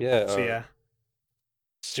 Yeah, So yeah.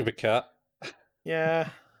 Stupid cat. Yeah.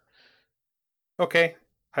 Okay.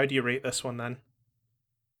 How do you rate this one then?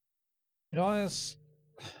 You know,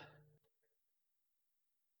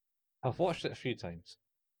 I've watched it a few times,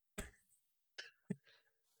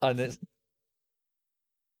 and it's the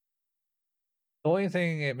only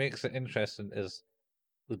thing it makes it interesting is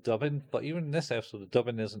the dubbing. But even in this episode, the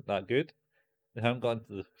dubbing isn't that good. They haven't gotten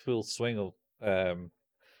to the full swing of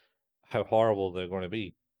how horrible they're going to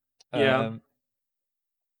be. Yeah.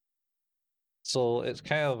 So it's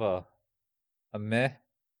kind of a meh.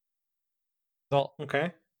 Not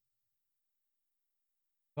Okay.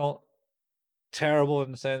 not terrible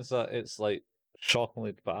in the sense that it's like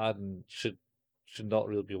shockingly bad and should not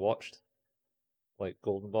really be watched. Like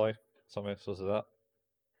Golden Boy, some episodes of that.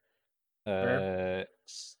 Fair.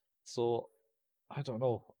 So I don't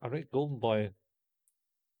know. I rate Golden Boy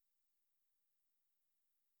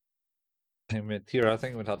in mid tier. I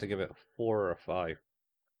think we'd have to give it a 4 or a 5.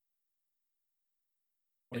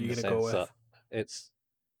 What are In you the gonna go sense with? that it's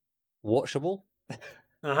watchable.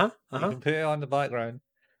 Uh-huh. You can put it on the background.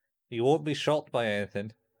 You won't be shocked by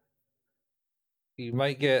anything. You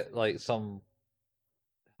might get like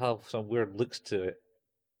have some weird looks to it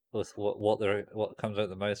with what comes out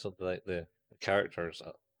the mouth of the characters.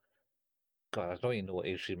 God, I don't even know what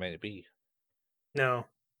age she might be. No.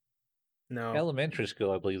 No. Elementary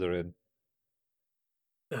school, I believe they're in.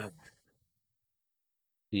 Ugh. That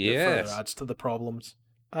Yes, further adds to the problems.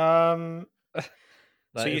 that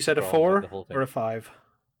So you is said the a problem with 4 the whole thing. or a 5?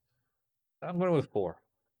 I'm going with 4.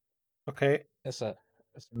 Okay. It's a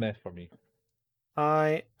meh for me.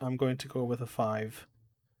 I am going to go with a 5.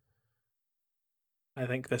 I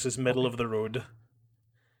think this is middle Okay. of the road. It's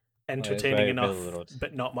Entertaining very enough, middle of the road.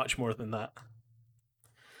 but not much more than that.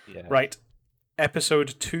 Yeah. Right.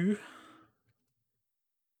 Episode 2,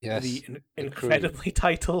 Yes. the the crew. incredibly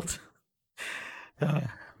titled A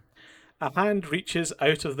Hand Reaches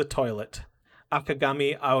Out of the Toilet.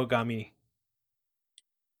 Akagami Aogami.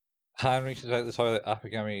 Hand reaches out the toilet.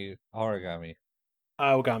 Apigami, origami.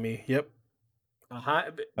 Aogami, yep.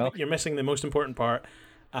 Okay. You're missing the most important part.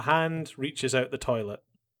 A hand reaches out the toilet.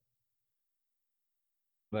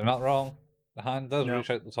 They're not wrong. The hand does No. reach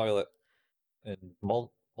out the toilet in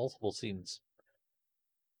multiple scenes.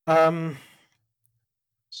 So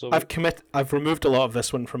So I've removed a lot of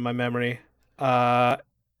this one from my memory. because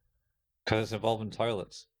it's involving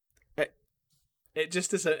toilets. It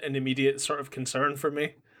just is an immediate sort of concern for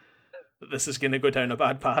me that this is going to go down a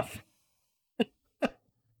bad path.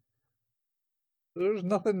 There's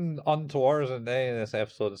nothing untoward in any of this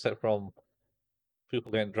episode except from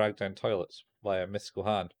people getting dragged down toilets by a mystical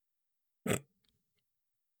hand.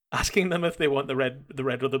 Asking them if they want the red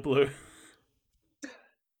or the blue.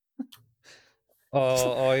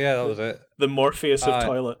 Oh yeah, that was it. The Morpheus of Aye.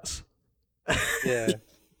 toilets. Yeah,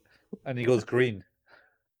 and he goes green.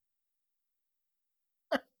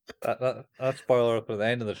 That's spoiler up at the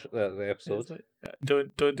end of the episode. It's like,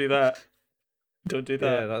 don't do that. Don't do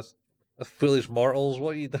Yeah, that. that's foolish mortals.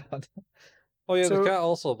 What you done? Oh yeah, So- the cat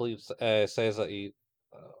also believes says that he.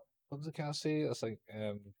 What does the cat say? It's like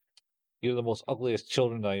you're the most ugliest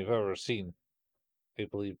children I've ever seen. I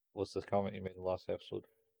believe was the comment he made in the last episode.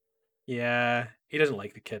 Yeah, he doesn't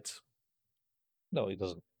like the kids. No, he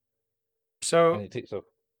doesn't, and So he takes a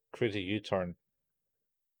crazy U-turn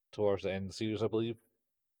towards the end of the series, I believe.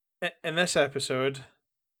 in this episode,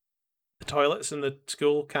 the toilets in the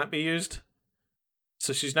school can't be used.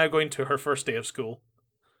 So she's now going to her first day of school.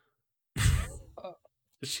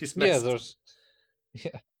 She's Yeah, missed.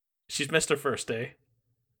 She's missed her first day.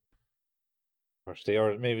 first day,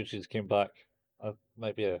 or maybe she just came back.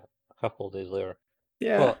 Might be a couple of days later.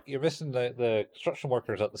 Yeah. But you're missing the construction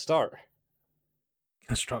workers at the start.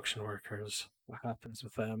 Construction workers. What happens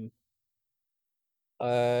with them?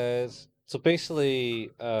 So basically,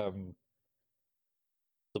 the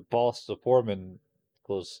boss, the foreman,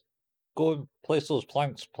 goes, go and place those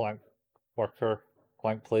planks, plank worker,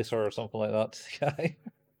 plank placer, or something like that to the guy.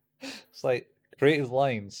 It's like creative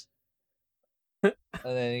lines. And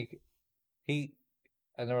then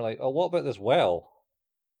and they were like, oh, what about this well?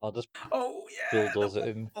 I'll just Oh yeah. bulldoze it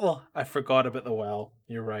in. Oh, I forgot about the well.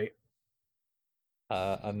 You're right.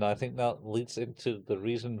 And I think that leads into the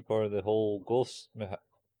reason for the whole ghost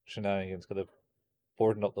shenanigans, kind of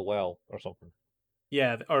boarding up the well or something.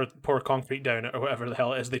 Yeah, or pour concrete down it, or whatever the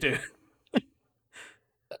hell it is they do.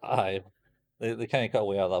 Aye. They kind of cut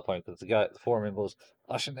away at that point because the foreman goes,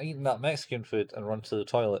 I shouldn't have eaten that Mexican food, and run to the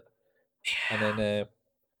toilet. And then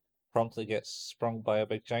promptly gets sprung by a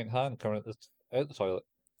big giant hand coming out the toilet.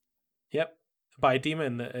 Yep. By a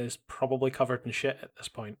demon that is probably covered in shit at this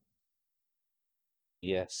point.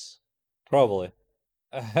 Yes. Probably.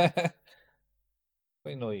 Wait,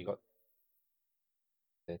 no, you got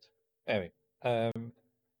it. Anyway.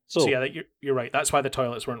 So yeah, you're right. That's why the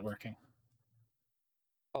toilets weren't working.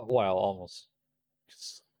 Well, almost.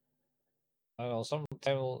 I don't know,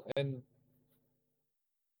 sometime in...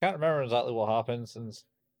 Can't remember exactly what happens, and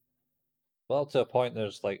well, to a point,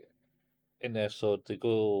 there's like in the episode they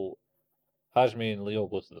go, Hajime and Leo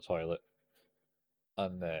go to the toilet,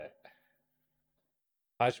 and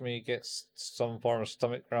Hajime gets some form of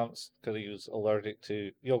stomach cramps because he was allergic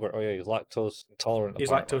to yogurt. Oh yeah, he's lactose intolerant. He's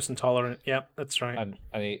apparently. lactose intolerant. Yep, that's right. And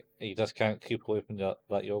he just can't keep away from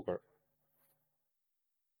that yogurt.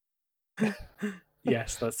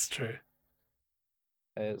 Yes, that's true.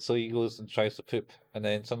 So he goes and tries to poop, and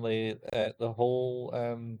then suddenly the whole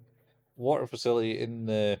water facility in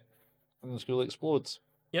the school explodes.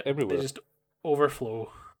 Yep, everywhere. They just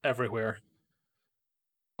overflow everywhere.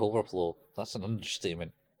 Overflow. That's an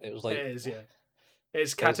understatement. It was like It is, yeah.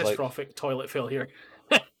 It's catastrophic toilet failure.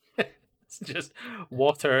 It's just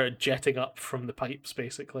water jetting up from the pipes,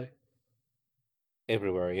 basically.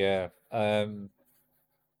 Everywhere, yeah. And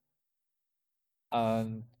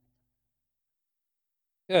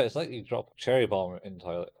yeah, it's like you drop a cherry bomb in the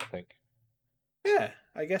toilet, I think. Yeah,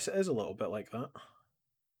 I guess it is a little bit like that.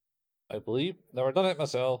 I believe. Never done it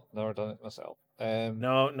myself. No,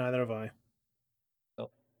 neither have I.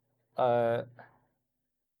 No. And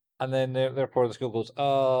then therefore the school goes,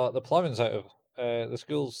 the plumbing's out of the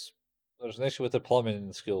school's. There's an issue with the plumbing in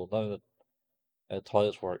the school. None of the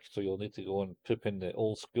toilets work, so you'll need to go and poop in the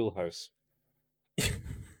old schoolhouse.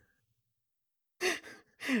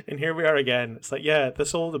 And here we are again. It's like, yeah,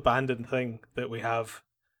 this old abandoned thing that we have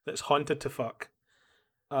that's haunted to fuck.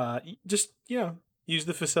 Just, use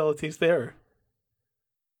the facilities there.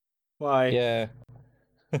 Why? Yeah.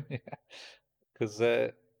 Because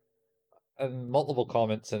and multiple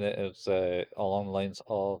comments in it is along the lines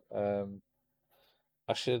of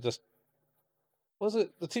I should have just... Was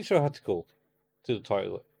it the teacher had to go to the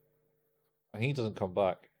toilet and he doesn't come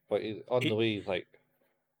back, but on the way he's like,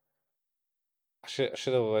 I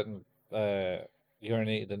should have went and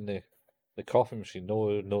urinated in the coffee machine,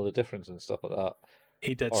 know the difference and stuff like that.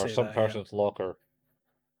 He did or say some that, person's locker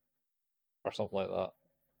or something like that.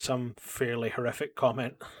 Some fairly horrific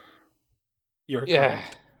comment. You're Yeah.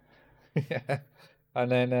 correct. Yeah.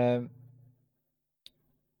 And then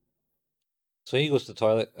so he goes to the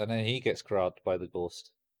toilet and then he gets grabbed by the ghost.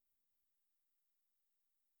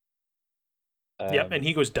 Yep, and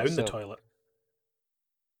he goes down the so- toilet.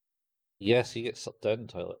 Yes, he gets sucked down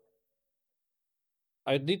the toilet.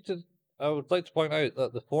 I would like to point out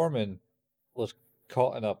that the foreman was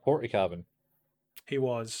caught in a porta cabin, He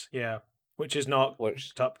was, yeah. Which is not which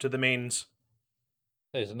hooked up to the mains.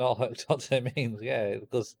 is not hooked up to the mains. Yeah, it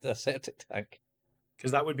goes to a septic tank.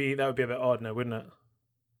 Because that would be a bit odd now, wouldn't it?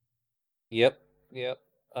 Yep.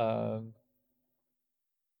 And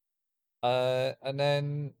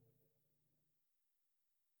then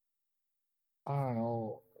I don't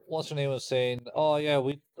know. What's her name was saying? Oh yeah,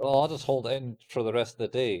 I'll just hold it in for the rest of the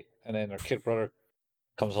day. And then her kid brother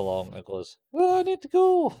comes along and goes, "Well, I need to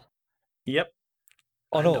go." Yep.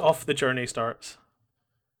 Oh And no, off the journey starts.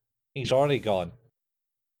 he's already gone.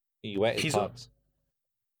 He wet his He's- pants.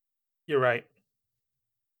 You're right.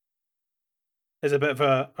 There's a bit of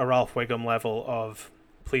a Ralph Wiggum level of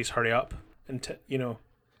please hurry up and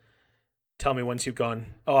tell me once you've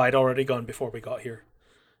gone. Oh, I'd already gone before we got here.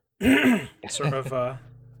 Sort of.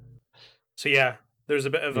 So yeah, there's a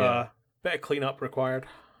bit of cleanup required.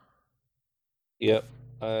 Yep.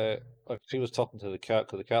 She was talking to the cat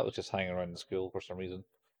because the cat was just hanging around the school for some reason,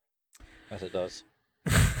 as it does.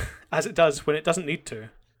 as it does when it doesn't need to.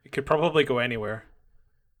 It could probably go anywhere.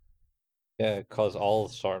 Yeah, cause all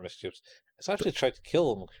sort of mischiefs. It's actually tried to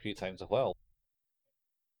kill him a few times as well.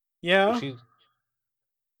 Yeah. She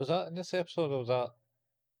was that in this episode or was that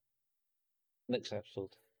next episode?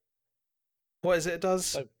 What is it? It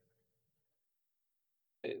does. Like,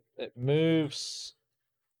 it moves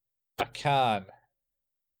a can,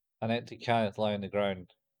 an empty can is lying on the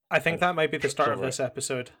ground. I think and that might be the trips start of over this it.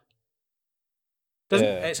 episode. Doesn't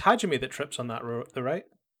Yeah. It's Hajime that trips on that rope, though, right?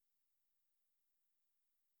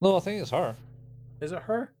 No, I think it's her. Is it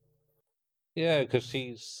her? Yeah, because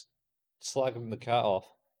she's slagging the cat off,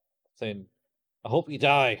 saying, "I hope you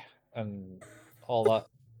die," and all that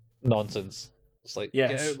nonsense. It's like,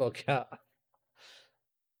 get Yes. out, little cat.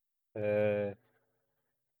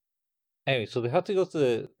 Anyway, so they had to go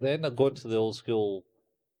to they ended up going to the old school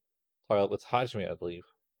toilet with Hajime, I believe.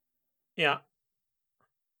 Yeah.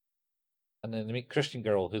 And then they meet Christian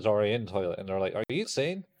girl who's already in the toilet, and they're like, "Are you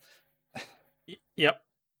insane?" Yep.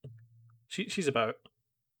 She's about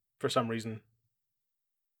for some reason.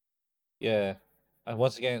 Yeah. And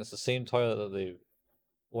once again, it's the same toilet that they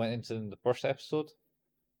went into in the first episode.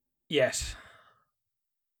 Yes.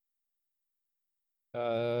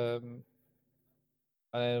 And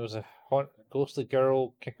then there was a ghostly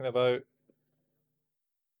girl kicking about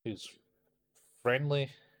who's friendly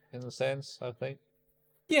in a sense, I think.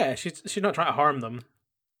 Yeah, she's not trying to harm them.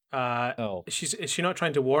 No. Is she not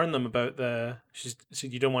trying to warn them about the? She's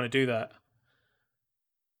said you don't want to do that.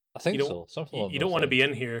 I think You don't. so. Something You along don't those want to be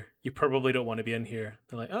lines. in here. You probably don't want to be in here.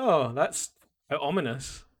 They're like, oh, that's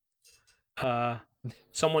ominous.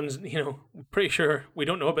 Someone's, pretty sure we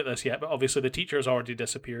don't know about this yet, but obviously the teacher's already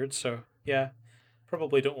disappeared. So yeah,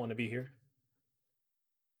 probably don't want to be here.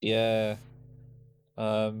 Yeah.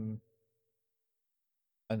 And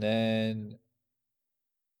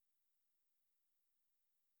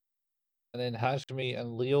then Hajime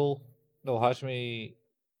and Leo. No, Hajime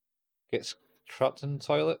gets trapped in the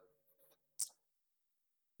toilet.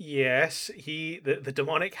 Yes, the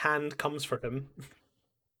demonic hand comes for him,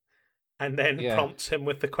 and then Yeah. prompts him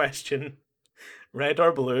with the question, red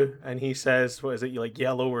or blue, and he says, "What is it? Like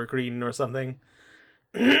yellow or green or something?"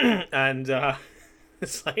 And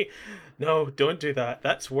it's like, no, don't do that.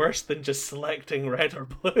 That's worse than just selecting red or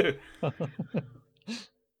blue.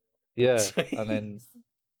 Yeah. So And then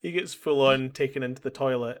he gets full on taken into the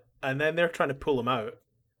toilet, and then they're trying to pull him out.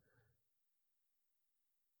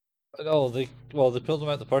 no, they pulled him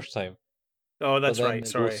out the first time. Oh, that's but then right. the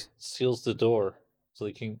Sorry. ghost seals the door so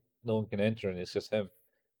no one can enter, and it's just him.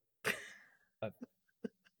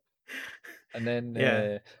 And then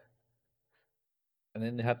Yeah. and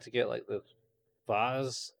then they had to get like the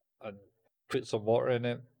vase and put some water in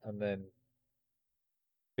it, and then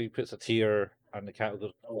he puts a tear, and the cat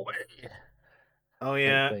goes away. Oh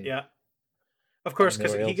yeah, thing. yeah. Of course, And they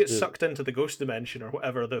because were he able to gets do- sucked into the ghost dimension or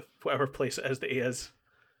whatever place it is that he is.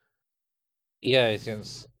 Yeah, he's getting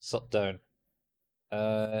sucked down.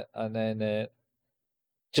 And then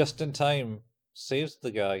just in time saves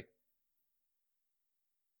the guy.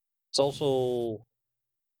 It's also,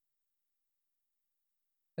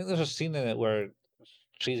 I think there's a scene in it where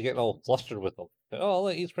she's getting all flustered with him. Oh,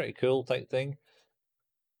 look, he's pretty cool type thing.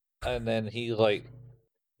 And then he's like,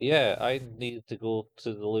 "Yeah, I need to go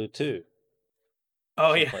to the loo too."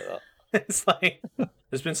 Oh Something yeah. like that. It's like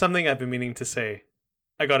there's been something I've been meaning to say.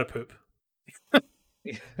 I gotta poop.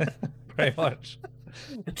 Pretty much.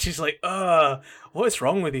 And she's like, what's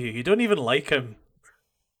wrong with you? You don't even like him.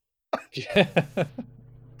 Yeah.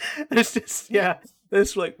 It's just, yeah,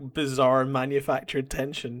 this like bizarre manufactured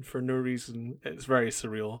tension for no reason. It's very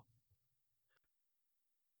surreal.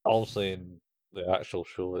 Obviously, in the actual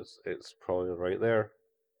show, it's probably right there.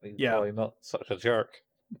 He's Yeah. probably not such a jerk.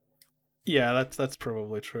 Yeah, that's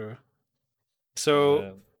probably true. So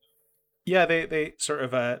Um, yeah, they sort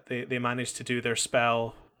of they managed to do their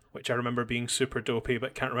spell, which I remember being super dopey,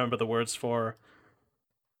 but can't remember the words for.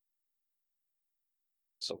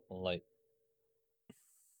 something like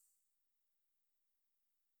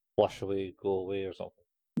flush away, go away, or something.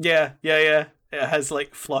 Yeah. It has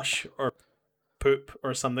like flush or poop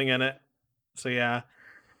or something in it. So yeah.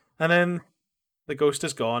 And then the ghost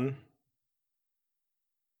is gone.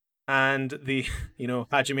 And the,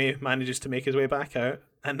 Hajime manages to make his way back out.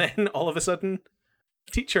 And then all of a sudden,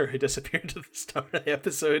 teacher who disappeared at the start of the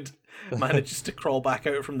episode manages to crawl back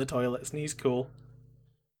out from the toilets, and he's cool.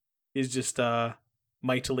 He's just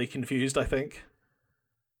mightily confused, I think.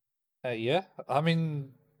 Yeah, I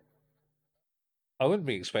mean, I wouldn't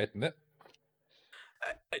be expecting it.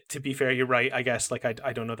 To be fair, you're right. I guess like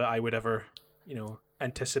I don't know that I would ever,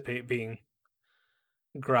 anticipate being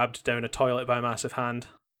grabbed down a toilet by a massive hand.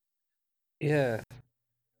 Yeah.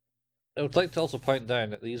 I would like to also point down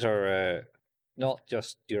that these are not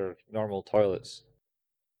just your normal toilets,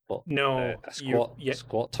 but No, a you yeah,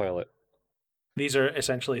 squat toilet. these are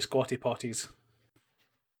essentially squatty potties.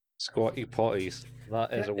 Squatty potties.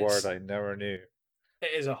 That is Yeah, a word I never knew.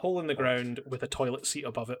 it is a hole in the ground with a toilet seat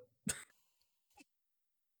above it.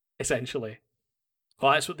 Essentially.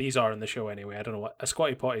 Well, that's what these are in the show anyway. I don't know what a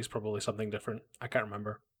squatty potty is. Probably something different. I can't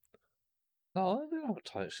remember. No, they don't have a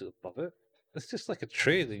toilet seat above it. It's just like a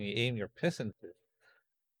tray that you aim your piss into.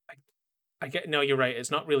 I get no. You're right.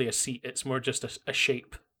 It's not really a seat. It's more just a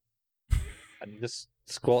shape. And you just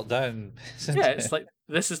squat down and piss into Yeah, it. it's like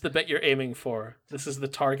this is the bit you're aiming for. This is the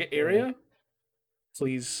target area.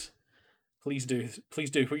 Please, please do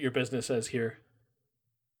what your business is here.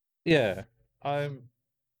 Yeah, I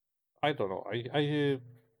don't know. I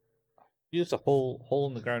used a hole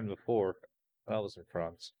in the ground before. That was in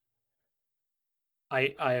France.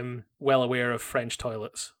 I am well aware of French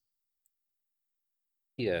toilets.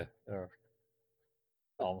 Yeah, they're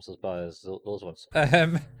almost as bad as those ones.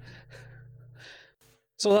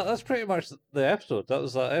 So that's pretty much the episode. That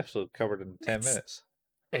was that episode covered in 10 minutes.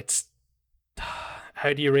 It's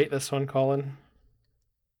how do you rate this one, Colin?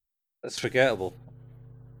 It's forgettable.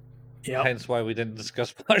 Yep. Hence why we didn't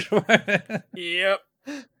discuss much about it. Yep.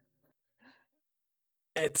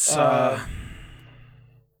 It's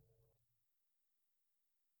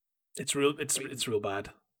it's real it's real bad.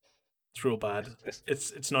 It's real bad.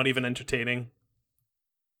 It's not even entertaining.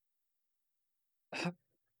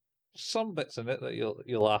 Some bits in it that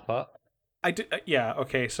you'll laugh at. I did yeah,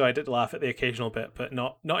 okay, so I did laugh at the occasional bit, but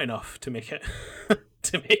not enough to make it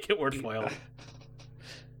to make it worthwhile.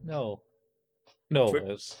 No, For-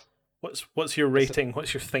 it's. What's your rating?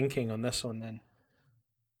 What's your thinking on this one then?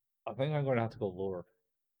 I think I'm going to have to go lower.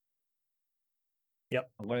 Yep.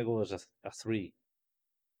 I'm going to go as a 3.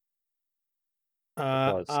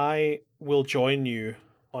 I will join you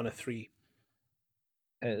on a 3.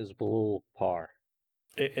 It is below par.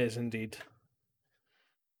 It is indeed.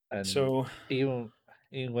 And So even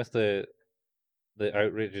with the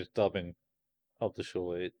outrageous dubbing of the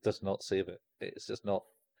show, it does not save it. It's just not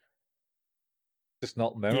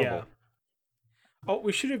memorable. yeah. Oh,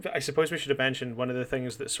 I suppose we should have mentioned one of the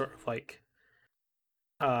things that sort of like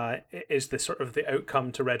is the sort of the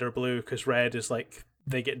outcome to red or blue, because red is like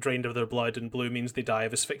they get drained of their blood and blue means they die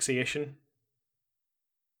of asphyxiation.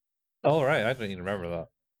 Oh right, I don't even remember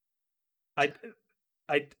that.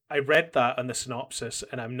 I read that on the synopsis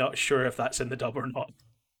and I'm not sure if that's in the dub or not.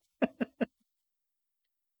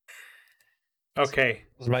 Okay.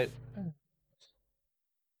 Right.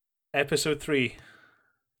 Episode 3.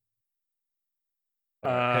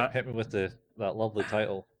 Hit me with that lovely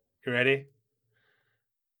title. You ready?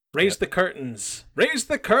 Raise the curtains! Raise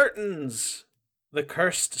the curtains! The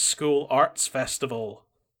Cursed School Arts Festival.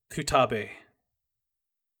 Kutabe.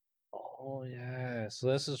 Oh yeah, so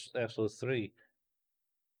this is episode 3.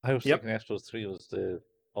 I was Yep. thinking episode 3 was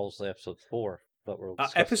also episode 4 that we're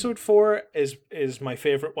discussing. Episode 4 is my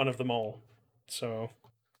favorite one of them all. So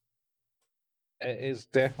It is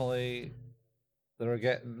definitely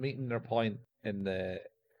they're meeting their point in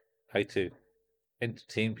how to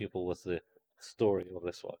entertain people with the story of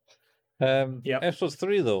this one. Yep. Episode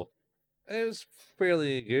 3 though, it was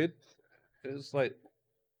fairly good. It was like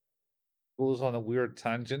goes on a weird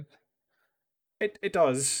tangent. It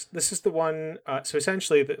does. This is the one. So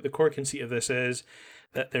essentially, the core conceit of this is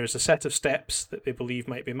that there's a set of steps that they believe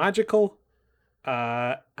might be magical,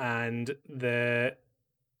 and the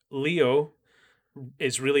Leo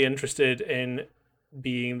is really interested in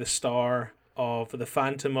being the star of the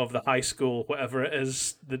Phantom of the High School, whatever it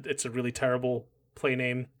is. It's a really terrible play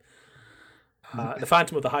name. The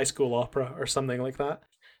Phantom of the High School Opera or something like that.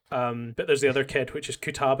 But there's the other kid, which is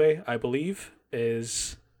Kutabe, I believe.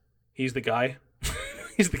 He's the guy.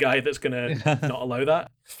 He's the guy that's gonna not allow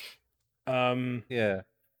that. Yeah.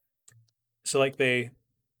 So like they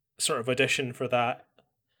sort of audition for that,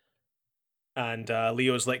 and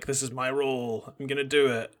Leo's like, "This is my role. I'm gonna do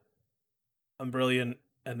it. I'm brilliant."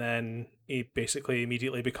 And then he basically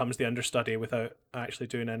immediately becomes the understudy without actually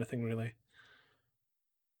doing anything really.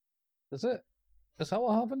 Is it? Is that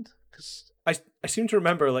what happened? 'Cause I seem to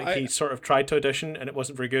remember like he sort of tried to audition and it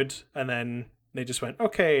wasn't very good, and then they just went,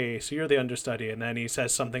 "Okay, so you're the understudy," and then he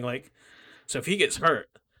says something like, "So if he gets hurt,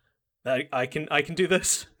 I can do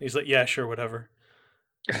this." He's like, "Yeah, sure, whatever."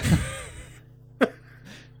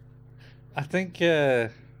 I think. Well,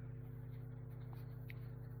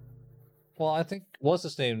 I think what's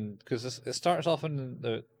his name? Because it starts off in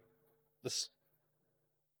the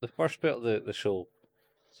first bit of the show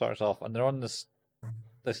starts off, and they're on this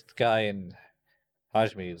guy in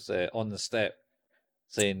Hajime is on the step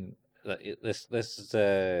saying that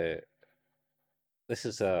this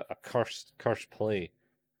is a cursed play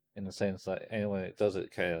in the sense that anyone that does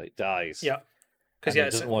it kind of like dies. Yeah, because and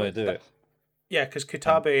he doesn't want to do it. Yeah, because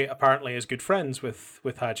Kutabe apparently is good friends with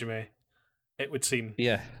Hajime. It would seem.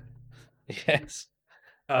 Yeah. Yes.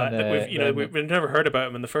 We've never heard about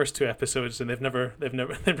him in the first 2 episodes, and they've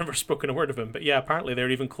never spoken a word of him. But yeah, apparently they're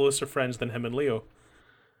even closer friends than him and Leo.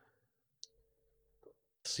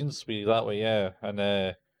 Seems to be that way, yeah. And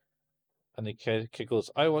the kid goes,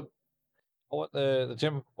 I want the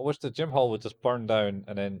gym. I wish the gym hall would just burn down,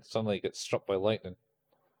 and then suddenly it gets struck by lightning.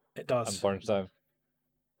 It does. And burns down.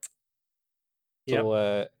 Yep.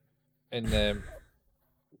 So, in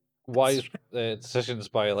wise decisions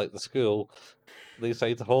by like the school, they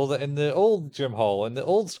decide to hold it in the old gym hall in the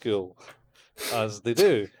old school, as they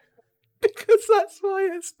do. Because that's why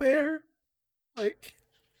it's there. Like,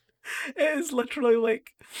 it is literally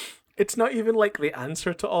like, it's not even like the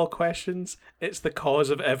answer to all questions. It's the cause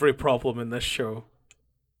of every problem in this show.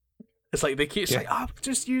 It's like they keep saying,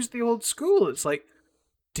 just use the old school. It's like,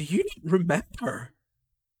 do you remember?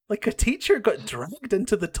 Like, a teacher got dragged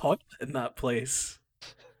into the toilet in that place.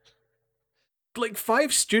 Like,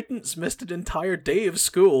 5 students missed an entire day of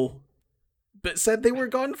school, but said they were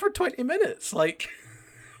gone for 20 minutes. Like,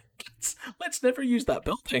 let's never use that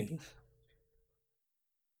building.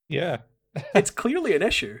 Yeah. It's clearly an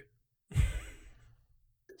issue.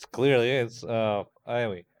 It clearly is.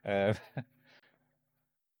 Anyway.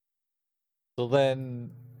 So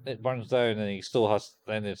then it burns down and he still has,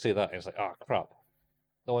 then they say that, and it's like, oh crap.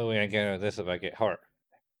 The only way I get out of this is if I get hurt.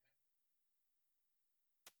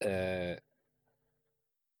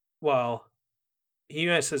 Well, he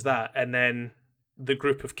misses that, and then the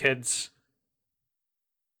group of kids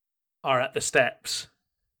are at the steps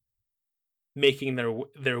making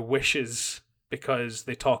their wishes because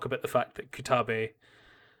they talk about the fact that Kutabe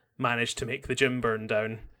managed to make the gym burn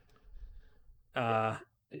down.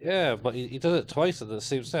 Yeah, but he does it twice at the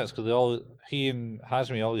same steps because he and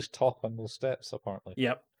Hajime always talk on those steps apparently.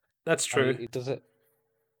 Yep, that's true. He does it.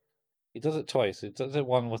 He does it twice. He does it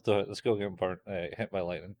one with the school getting burnt, hit by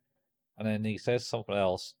lightning, and then he says something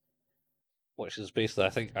else, which is basically, I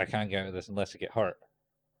think I can't get out of this unless I get hurt.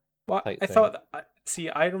 Well, I thought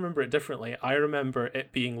I remember it differently. I remember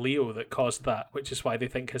it being Leo that caused that, which is why they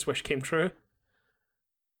think his wish came true.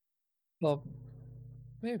 Well,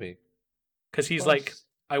 maybe because he's like,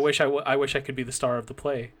 I wish I could be the star of the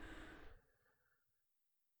play.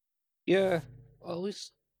 Yeah, well, at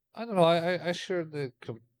least I don't know. I sure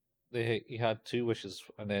he had 2 wishes,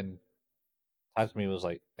 and then Hajime was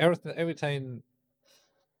like, every time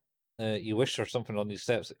you wish for something on these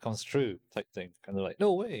steps, it comes true, type thing. And they're like,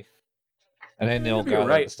 no way. And then they all gather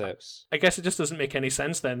right. the steps. I guess it just doesn't make any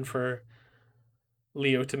sense then for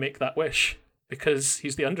Leo to make that wish because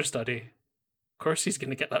he's the understudy. Of course, he's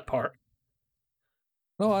going to get that part.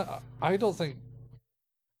 No, I don't think.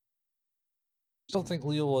 I don't think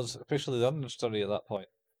Leo was officially the understudy at that point.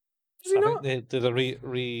 Is he not? I think they did a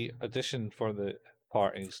re-edition for the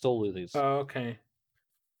part, and he stole Lily's. Oh, okay.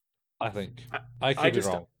 I think I could be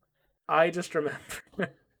wrong. I just remember.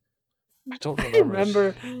 I don't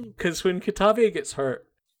remember. Because when Kutabe gets hurt,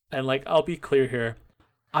 and like, I'll be clear here,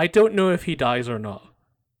 I don't know if he dies or not.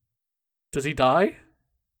 Does he die?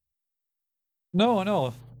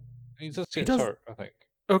 No. He just gets hurt, I think.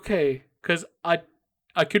 Okay, because I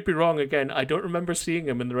could be wrong again. I don't remember seeing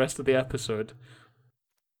him in the rest of the episode.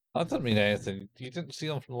 That doesn't mean anything. You didn't see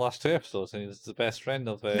him from the last 2 episodes, and he's the best friend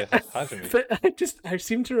of Hajime. But I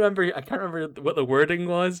seem to remember, I can't remember what the wording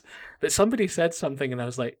was, but somebody said something, and I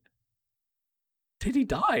was like, did he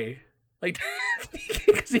die? Like,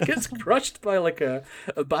 because he gets crushed by like a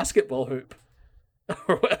basketball hoop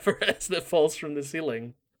or whatever it is that falls from the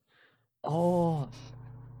ceiling. Oh.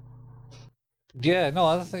 Yeah, no,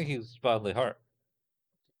 I don't think he's badly hurt.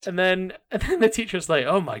 And then the teacher's like,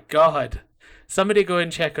 oh my god, somebody go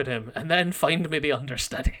and check on him, and then find me the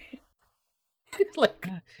understudy. Like,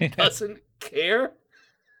 doesn't care.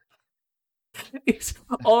 He's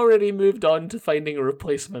already moved on to finding a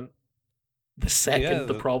replacement the second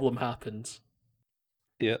the problem happens.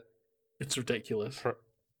 Yeah. It's ridiculous.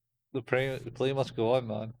 The play must go on,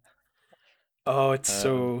 man. Oh, it's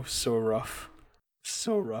so rough.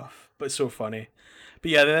 So rough, but so funny.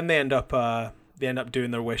 But yeah, then they end up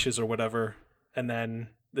doing their wishes or whatever, and then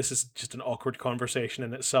this is just an awkward conversation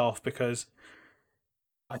in itself because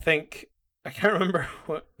I can't remember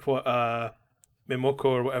what Mimoko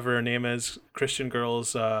or whatever her name is, Christian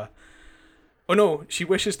girl's oh no, she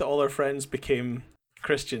wishes that all her friends became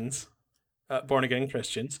Christians, born again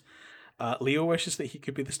Christians. Leo wishes that he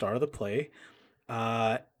could be the star of the play.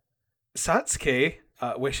 Satsuki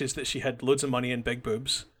wishes that she had loads of money and big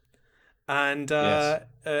boobs, and Yes.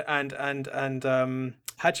 Hajime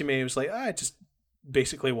was like, I just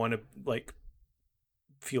basically want to like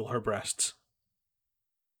feel her breasts.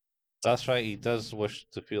 That's right, he does wish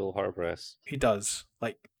to feel her breasts. He does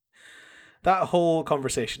like that whole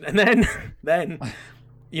conversation, and then then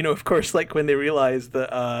of course, like when they realize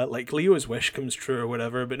that like Leo's wish comes true or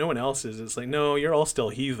whatever, but no one else's, it's like, no, you're all still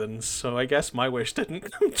heathens, so I guess my wish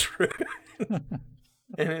didn't come true.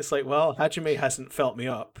 And it's like, well, Hajime hasn't felt me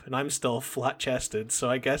up, and I'm still flat chested, so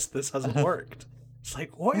I guess this hasn't worked. It's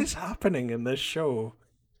like, what is happening in this show?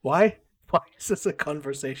 Why is this a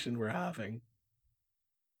conversation we're having?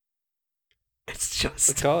 It's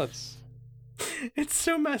just Because it's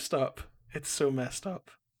so messed up. It's so messed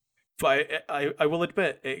up. But I will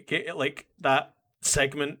admit, it like that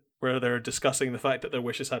segment where they're discussing the fact that their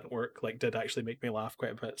wishes hadn't worked, like, did actually make me laugh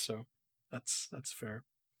quite a bit. So that's fair.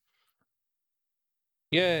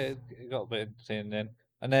 yeah, it got a bit insane then.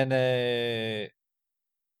 And then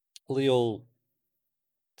Leo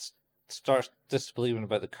starts disbelieving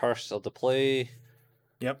about the curse of the play.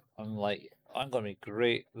 Yep. I'm like, I'm gonna be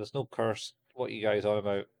great. There's no curse. What are you guys on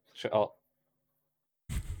about? Shut up.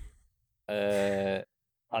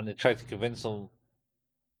 And they try to convince him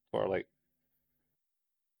for like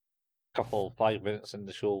a couple 5 minutes in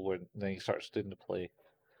the show when then he starts doing the play.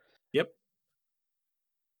 Yep.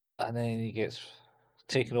 And then he gets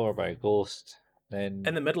taken over by a ghost. Then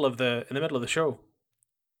In the middle of the show.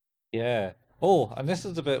 yeah. Oh, and this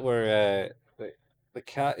is the bit where the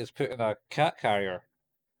cat is put in a cat carrier. And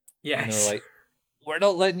Yes. they're like, we're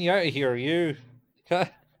not letting you out of here, you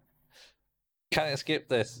can't escape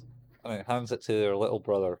this. And it hands it to their little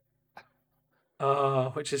brother.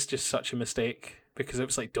 Which is just such a mistake because it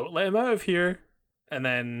was like, don't let him out of here, and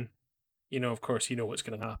then, of course, what's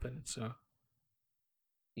going to happen. So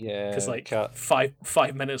Yeah. because like cat.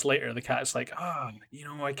 5 minutes later, the cat's like, I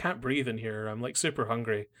can't breathe in here. I'm like super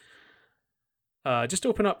hungry. Just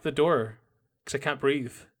open up the door because I can't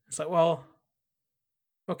breathe. It's like, well,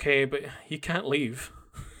 okay, but you can't leave.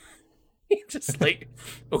 He just like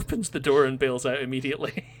opens the door and bails out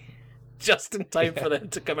immediately. Just in time for them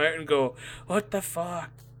to come out and go, what the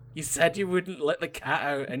fuck? You said you wouldn't let the cat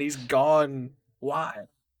out and he's gone. Why?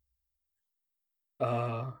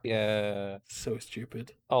 Yeah. So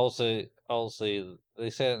stupid. Also, they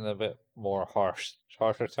said it in a bit more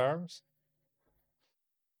harsher terms.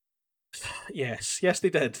 Yes, they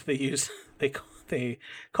did. They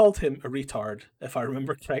called him a retard, if I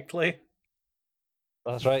remember correctly.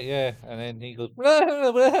 That's right, yeah. And then he goes, blah,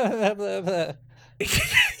 blah, blah, blah, blah.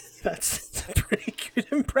 That's a pretty good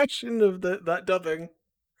impression of that dubbing.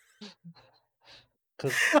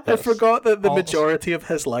 'Cause I that's forgot that the also- majority of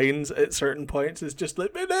his lines at certain points is just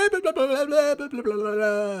like blah, blah, blah, blah, blah, blah, blah, blah,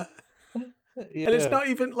 blah. Yeah. And it's not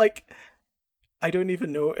even like, I don't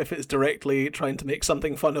even know if it's directly trying to make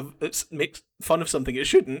something makes fun of something it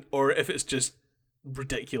shouldn't, or if it's just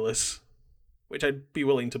ridiculous, which I'd be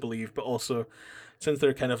willing to believe. But also, since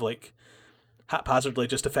they're kind of like haphazardly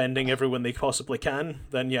just offending everyone they possibly can,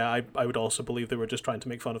 then yeah, I would also believe they were just trying to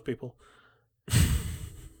make fun of people.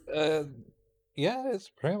 Yeah, it's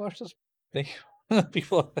pretty much just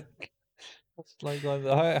people. It's like,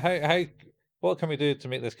 how, what can we do to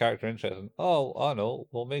make this character interesting? Oh, I know,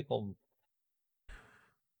 we'll make him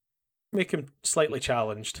Slightly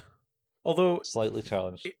challenged, although slightly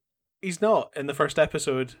challenged. he's not in the first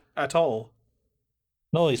episode at all.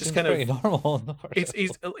 No, he just seems kind of- pretty normal in the first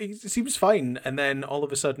He seems fine, and then all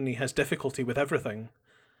of a sudden he has difficulty with everything,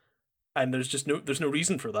 and there's no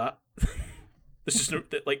reason for that. There's just no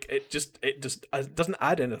like it doesn't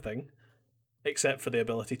add anything, except for the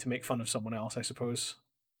ability to make fun of someone else, I suppose.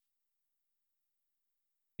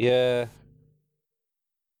 Yeah.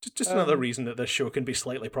 Just another reason that this show can be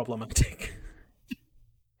slightly problematic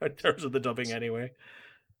in terms of the dubbing, anyway.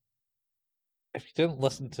 If you didn't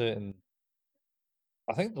listen to it, and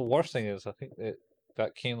I think the worst thing is, I think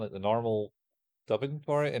that came like the normal dubbing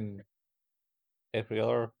for it, and every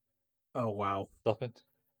other Oh wow! dubbing.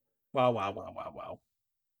 Wow!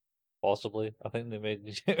 Possibly, I think they made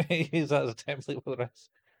use that as a template for the rest,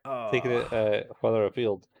 taking Oh. it further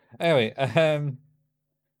afield. Anyway,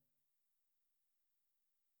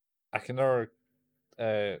 I can never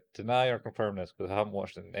deny or confirm this because I haven't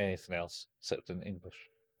watched it in anything else except in English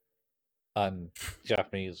and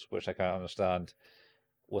Japanese, which I can't understand,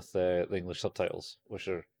 with the English subtitles, which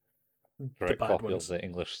are direct bad copy ones. of the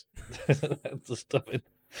English the stuffing.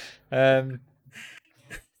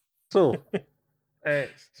 So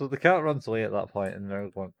the cat runs away at that point, and they're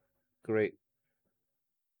going, great,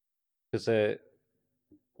 because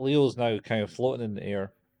Leo's now kind of floating in the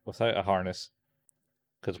air without a harness,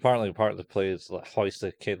 because apparently part of the play is like hoist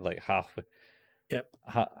the kid like halfway, Yep.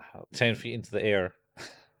 10 feet into the air,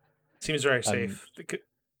 Seems very and safe.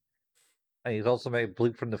 and he's also made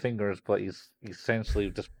bleed from the fingers, but he's essentially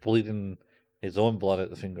just bleeding his own blood at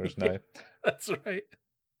the fingers now. That's right.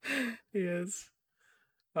 He is.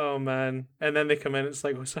 Oh man. And then they come in, it's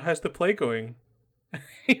like, "Oh, so how's the play going?"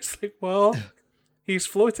 He's like, "Well, he's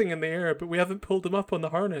floating in the air, but we haven't pulled him up on the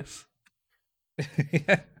harness."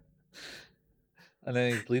 Yeah. And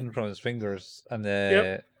then he's bleeding from his fingers, and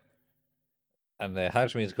Yep.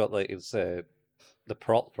 Hajime's got like his the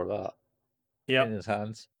prop for that in Yep. his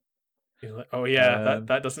hands. He's like, "Oh yeah, Um,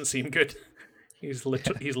 that doesn't seem good." He's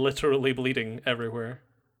literally bleeding everywhere.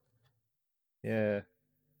 Yeah.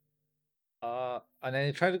 And then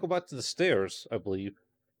he tried to go back to the stairs, I believe,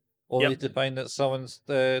 only Yep. to find that someone's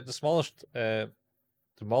demolished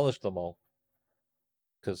them all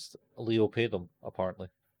because Leo paid them. Apparently,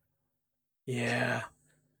 Yeah.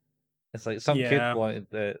 it's like some kid Yeah.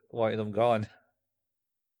 wanted them gone.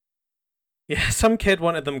 Yeah, some kid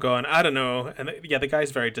wanted them gone. I don't know. And yeah, the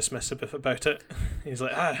guy's very dismissive about it. He's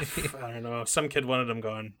like, I don't know. Some kid wanted them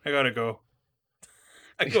gone. I gotta go.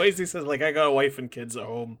 He says, like, I got a wife and kids at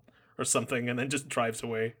home or something, and then just drives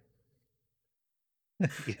away.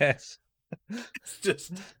 Yes. It's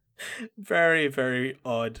just very, very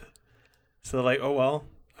odd. So they're like, oh well,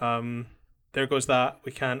 there goes that.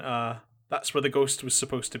 We can't that's where the ghost was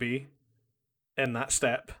supposed to be in that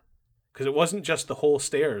step. Because it wasn't just the whole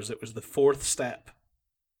stairs, it was the fourth step.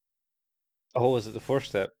 Oh, was it the first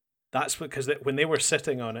step? That's because when they were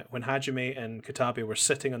sitting on it, when Hajime and Katabi were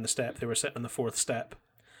sitting on the step, they were sitting on the fourth step.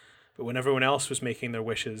 But when everyone else was making their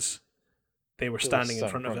wishes, they were standing in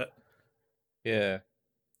front of it. Yeah.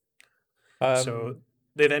 So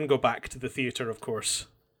they then go back to the theater, of course.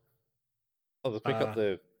 Oh, they pick up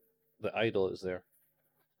the idol is there.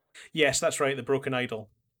 Yes, that's right, the broken idol.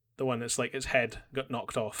 The one that's like its head got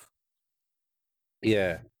knocked off.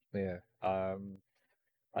 Yeah, yeah. And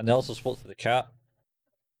they also spoke to the cat.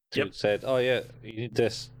 Who Yep. said, "Oh yeah, you need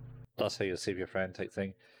this. That's how you save your friend," type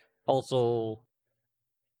thing. Also,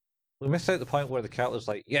 we missed out the point where the cat was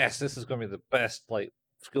like, "Yes, this is going to be the best like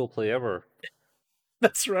school play ever."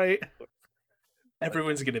 That's right.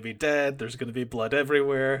 Everyone's going to be dead. There's going to be blood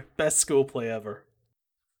everywhere. Best school play ever.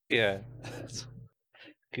 Yeah,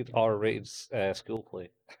 good R-rated school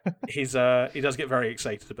play. He does get very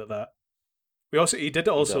excited about that. He did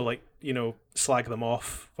also does. like, slag them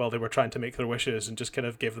off while they were trying to make their wishes and just kind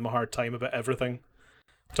of gave them a hard time about everything.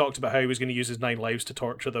 Talked about how he was going to use his 9 lives to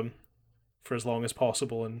torture them for as long as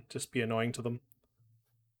possible and just be annoying to them.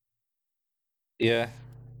 Yeah,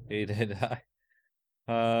 he did.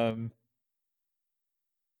 Anyway,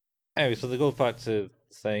 so they go back to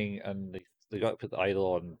the thing and they got to put the idol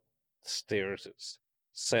on the stairs. It's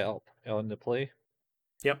set up on the play.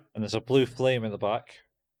 Yep. And there's a blue flame in the back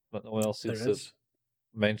that no one else There seems to is.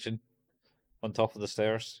 mention on top of the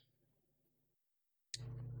stairs.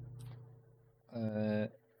 And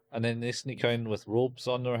then they sneak in with robes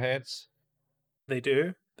on their heads. They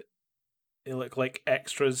do. They look like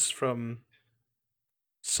extras from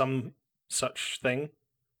some such thing.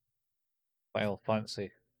 Final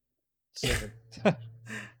Fantasy. And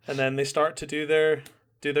then they start to do their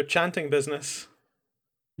chanting business.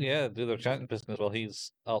 Yeah, do their chanting business while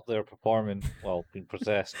he's up there performing, well, being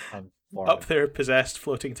possessed and performing. Up there, possessed,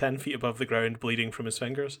 floating 10 feet above the ground, bleeding from his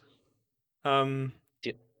fingers. Yeah.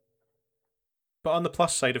 But on the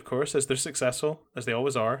plus side, of course, as they're successful, as they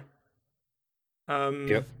always are.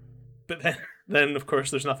 Yep. But then, of course,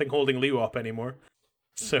 there's nothing holding Leo up anymore.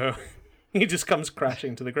 So he just comes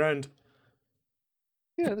crashing to the ground.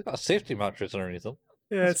 Yeah, they've got a safety mattress underneath them.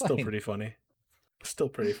 Yeah, That's it's still fine. pretty funny. Still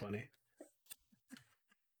pretty funny.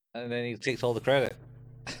 And then he takes all the credit.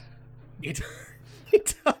 He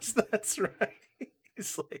does, that's right.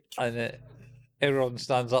 He's like... And everyone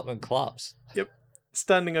stands up and claps. Yep.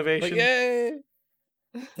 Standing ovation. Like, yay!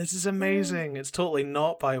 This is amazing. It's totally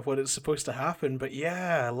not by what it's supposed to happen, but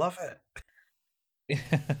yeah, I love it.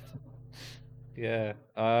 Yeah.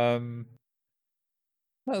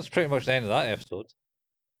 That's pretty much the end of that episode.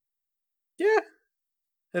 Yeah,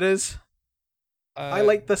 it is. I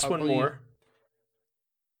like this one more.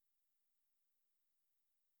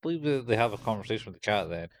 I believe that they have a conversation with the cat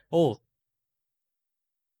then. Oh,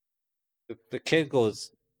 the kid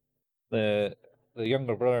goes, the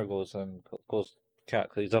younger brother goes and goes cat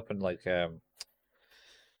because he's up in like up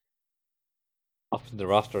in the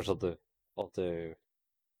rafters of the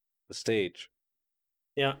stage.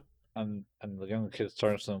 Yeah. And the younger kid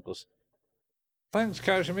turns to him and goes, "Thanks,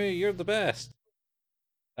 Kashmir, you're the best."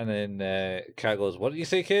 And then Cat goes, "What did you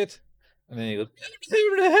say, kid?" And then he goes,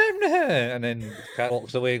 and then the cat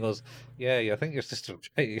walks away and goes, "Yeah, I think your sister's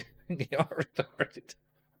right. You are retarded."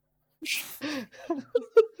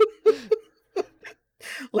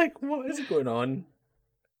 Like, what is going on?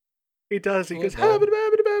 He does. He goes. Hold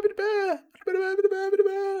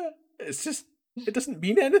It's just. It doesn't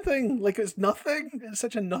mean anything. Like, it's nothing. It's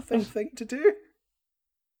such a nothing thing to do.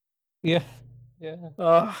 Yeah, yeah.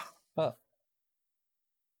 Ah, what a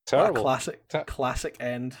Terrible. classic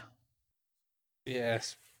end.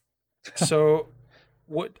 Yes. So,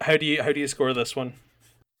 what? How do you score this one?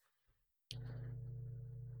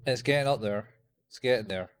 It's getting up there. It's getting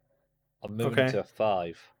there. I'm moving Okay. to a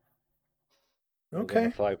 5. I'm going Okay.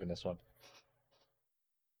 a 5 in this one.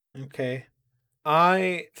 Okay.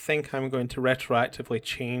 I think I'm going to retroactively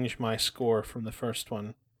change my score from the first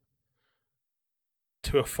one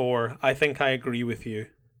to a 4. I think I agree with you.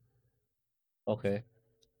 Okay.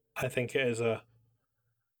 I think it is a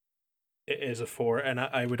 4, and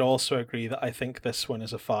I would also agree that I think this one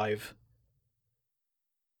is a 5.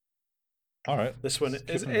 All right. This one Let's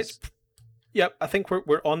is keep on it's yep, I think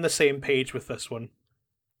we're on the same page with this one.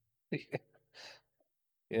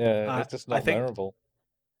 Yeah, it's just I not think- memorable.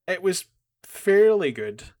 It was fairly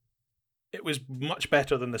good. It was much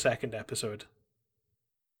better than the second episode,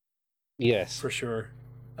 Yes. for sure.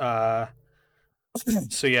 So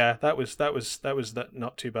yeah, that was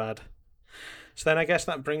not too bad. So then I guess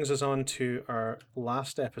that brings us on to our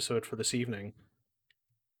last episode for this evening,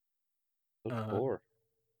 Good score.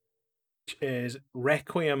 which is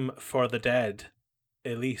Requiem for the Dead,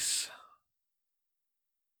 Elise.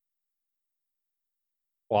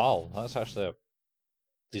 Wow, that's actually a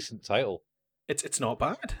decent title. It's not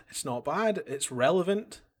bad. It's not bad. It's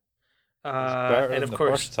relevant. It's better and than of the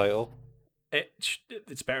course, first title.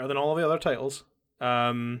 it's better than all the other titles.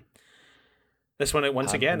 This one,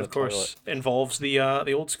 once Hand again, on the of course, involves the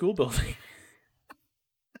old school building.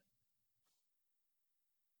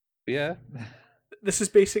 Yeah. This is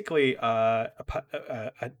basically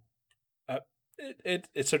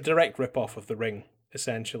it's a direct rip-off of The Ring,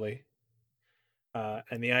 essentially.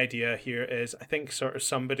 And the idea here is, I think, sort of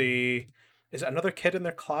somebody, is it another kid in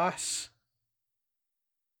their class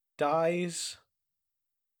dies,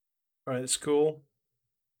 or at school?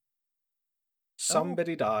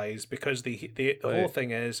 Somebody dies because the whole Wait.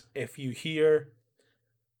 thing is, if you hear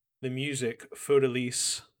the music for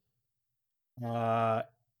Elise 4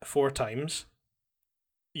 times,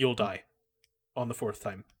 you'll die on the 4th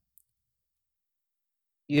time.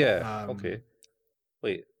 Yeah. Um, Okay.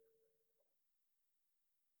 Wait.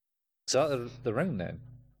 Is that the ring then?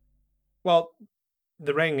 Well,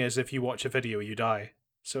 The Ring is, if you watch a video, you die.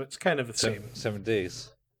 So it's kind of the same. 7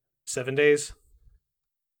 days. 7 days.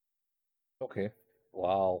 Okay.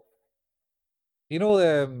 Wow. You know,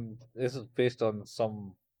 this is based on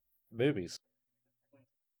some movies.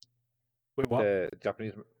 Wait, what? The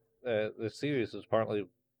Japanese, the series is apparently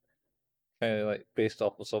kind of like based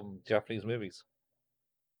off of some Japanese movies.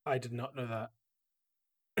 I did not know that.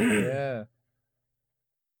 Yeah.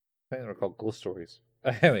 I think they're called ghost stories.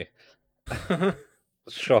 Anyway,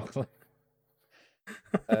 shocking.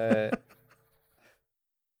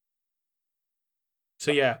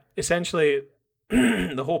 So yeah, essentially,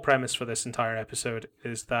 the whole premise for this entire episode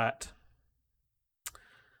is that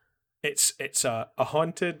it's a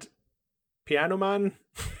haunted piano man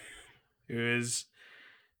who is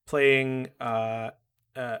playing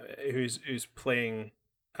who's playing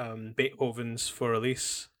Beethoven's For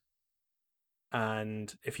Elise,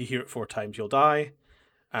 and if you hear it 4 times, you'll die.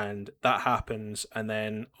 And that happens, and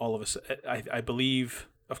then all of a sudden, I believe,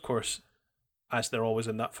 of course, as they're always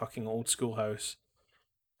in that fucking old schoolhouse,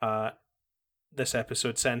 this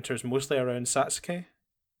episode centers mostly around Satsuki.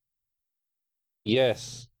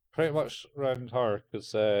 Yes, pretty much around her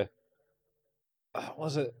because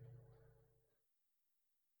was it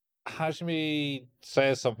Hajime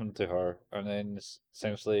says something to her, and then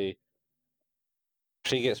essentially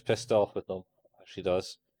she gets pissed off with them. She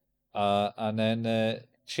does, and then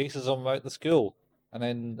chases them out the school, and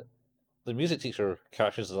then the music teacher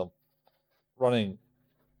catches them running.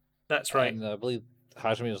 That's right. And I believe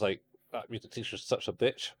Hajime was like, "That music teacher's such a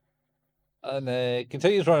bitch," and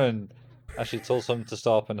continues running. And she tells him to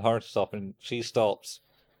stop and her to stop, and she stops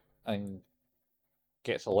and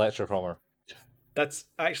gets a lecture from her. That's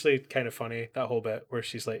actually kind of funny, that whole bit where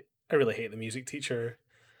she's like, I really hate the music teacher.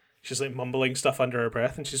 She's like mumbling stuff under her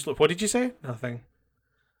breath, and she's like, what did you say? Nothing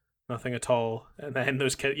at all. And then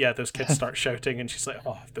those kids start shouting, and she's like,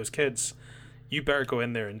 oh, those kids, you better go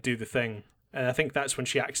in there and do the thing. And I think that's when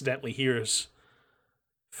she accidentally hears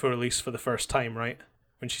For Elise for the first time, right?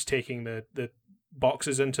 When she's taking the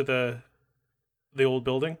boxes into the old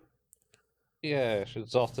building. Yeah,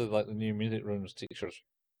 she's off to like the new music room's teacher's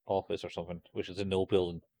office or something, which is in the old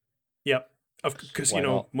building. Yep, because Why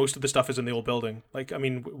not? most of the stuff is in the old building. Like, I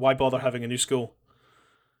mean, why bother having a new school?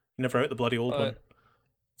 Never out the bloody old one.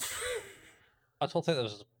 I don't think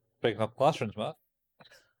there's big enough classrooms, Matt.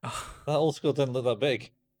 That old school didn't look that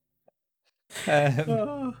big.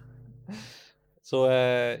 Ah.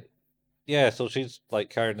 So yeah, so she's like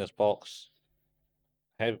carrying this box,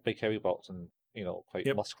 big heavy box, and quite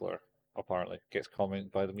Yep. muscular. Apparently, gets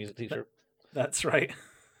commented by the music teacher. That's right.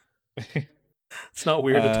 It's not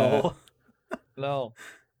weird at all. No.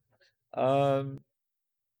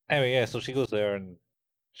 Anyway, yeah, so she goes there and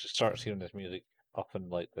she starts hearing this music up in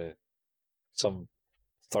like some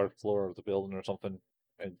third floor of the building or something,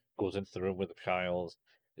 and goes into the room with the piano.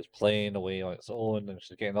 Is playing away on its own, and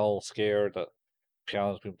she's getting all scared that the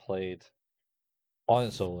piano's been played on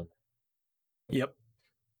its own Yep.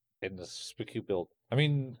 in this spooky build. I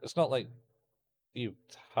mean, it's not like you've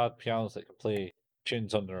had pianos that can play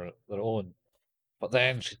tunes on their own, but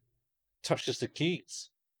then she touches the keys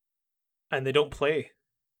And they don't play.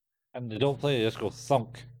 and they don't play, they just go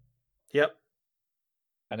thunk. Yep.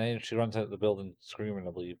 And then she runs out of the building screaming,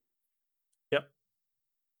 I believe. Yep.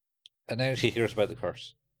 And then she hears about the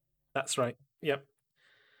curse. That's right. Yep.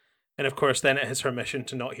 And of course, then it is her mission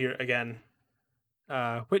to not hear it again,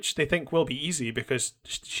 which they think will be easy because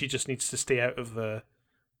she just needs to stay out of the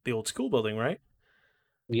old school building, right?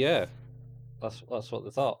 Yeah, that's what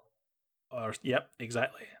they thought. Or yep,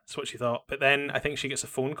 exactly. That's what she thought. But then I think she gets a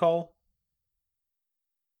phone call.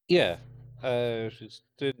 Yeah, she's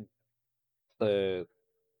doing the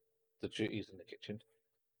duties in the kitchen.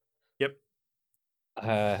 Yep.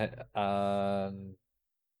 And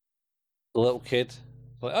the little kid,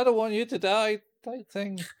 like, I don't want you to die, type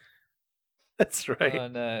thing. That's right.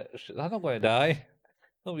 And I'm not going to die.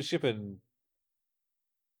 Don't be stupid. And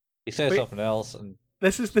he says Wait. something else, and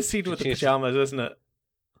This is the scene with the pajamas, isn't it?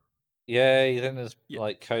 yeah, he's in his Yeah.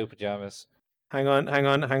 like cow pajamas. Hang on.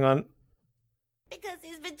 Because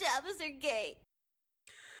his pajamas are gay.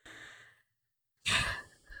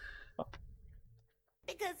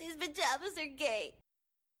 Because his pajamas are gay.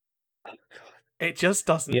 It just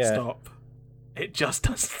doesn't Yeah. stop. It just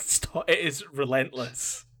doesn't stop. It is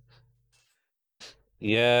relentless.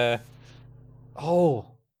 Yeah.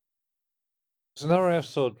 Oh, there's another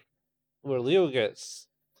episode where Leo gets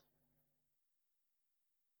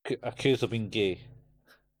accused of being gay.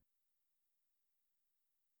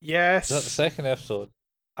 Yes. Is that the second episode?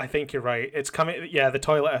 I think you're right. It's coming. Yeah, the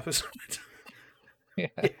toilet episode. Yeah.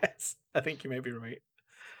 Yes, I think you may be right.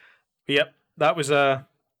 But yep, that was Yep.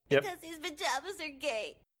 Because his pajamas are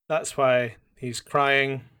gay. That's why he's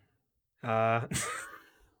crying. As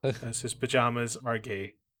his pajamas are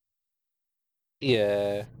gay.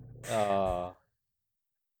 Yeah. So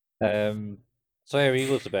anyway, he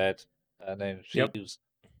goes to bed, and then Yep. she's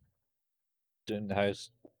doing the house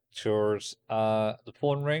chores. The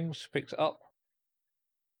phone rings, picks it up.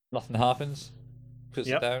 Nothing happens. Puts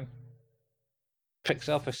Yep. it down. Picks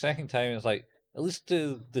it up a second time, and it's like, at least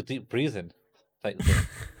do the deep breathing type thing.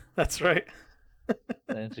 That's right.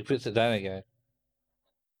 And then she puts it down again.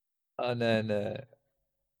 And then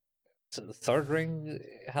so the third ring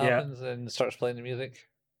happens and starts playing the music.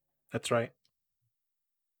 That's right.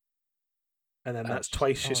 And then And that's she's-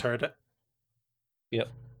 twice she's oh. heard it. Yep.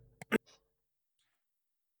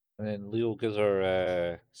 And then Leo gives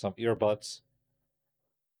her some earbuds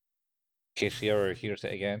in case she ever hears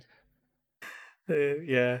it again.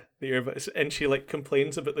 Yeah, the earbuds, and she like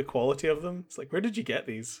complains about the quality of them. It's like, where did you get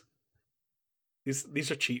these?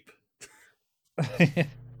 These are cheap.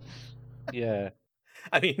 Yeah.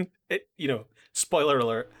 I mean, spoiler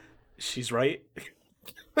alert, she's right.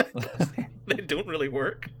 They don't really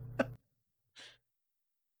work.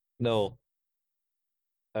 No.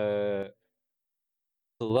 So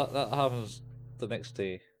that happens the next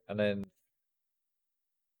day, and then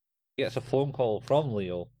gets a phone call from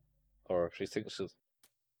Leo, or she thinks it's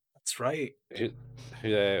That's right.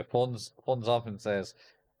 who phones up and says,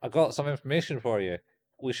 "I got some information for you.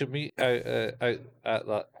 We should meet out at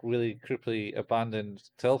that really creepily abandoned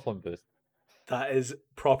telephone booth." That is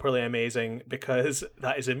properly amazing because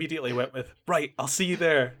that is immediately went with, right, I'll see you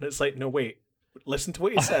there. And it's like, no, wait, listen to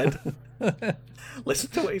what he said.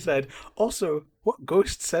 Listen to what he said. Also, what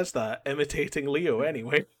ghost says that imitating Leo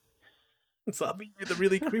anyway? So I'll meet you at the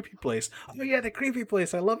really creepy place. Oh yeah, the creepy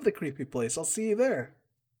place. I love the creepy place. I'll see you there.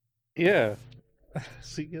 Yeah.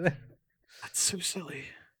 See you there. That's so silly.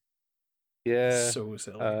 Yeah. So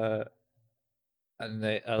silly. And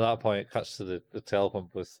at that point, it cuts to the telephone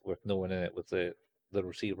booth with no one in it, with the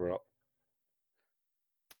receiver up.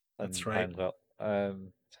 and That's right. hangs up.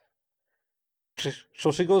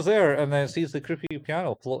 So she goes there and then sees the creepy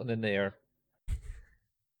piano floating in the air.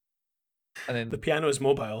 And then The piano is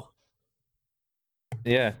mobile.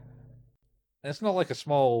 yeah. And it's not like a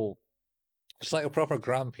small, it's like a proper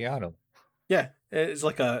grand piano. Yeah, it's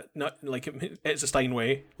like it's a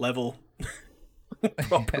Steinway level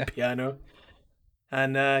proper piano,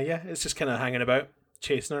 and yeah, it's just kind of hanging about,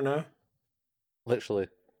 chasing her now. Literally.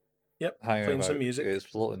 Yep, Hanging playing about. some music. It's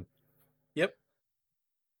floating. Yep.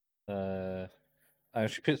 And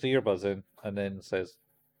she puts the earbuds in and then says,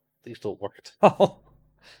 "These don't work at all."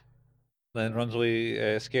 Then runs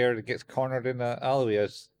away scared and gets cornered in the alleyway,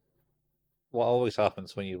 as what always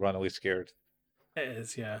happens when you run away scared. It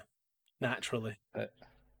is, yeah, naturally. And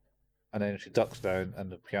then she ducks down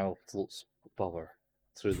and the piano floats above her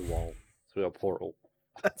through the wall, through a portal.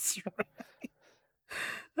 That's right.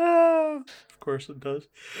 Ah, of course it does.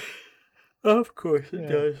 Of course it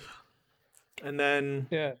does. And then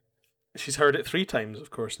Yeah. she's heard it 3 times, of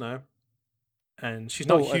course, now. And she's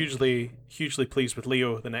not hugely pleased with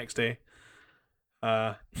Leo the next day.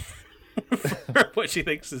 For what she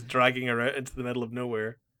thinks is dragging her out into the middle of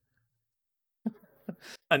nowhere.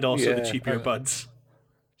 And also the cheap earbuds.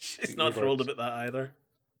 She's not thrilled about that either.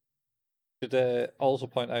 Should also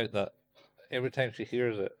point out that every time she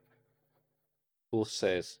hears it, Ghost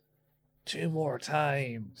says, 2 more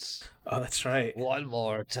times. Oh, that's right. 1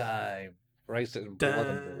 more time. Writes it in blood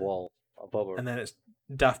on the wall above her. And then it's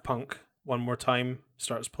Daft Punk, 1 more time,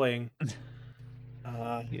 starts playing.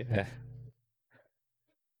 Yeah.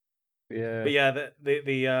 Yeah. But yeah,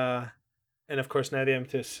 the and of course now the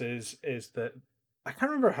impetus is that I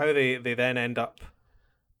can't remember how they then end up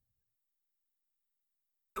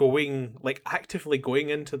going, like, actively going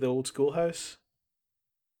into the old schoolhouse.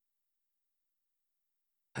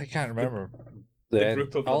 I can't remember the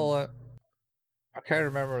group of them. I can't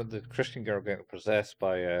remember the Christian girl getting possessed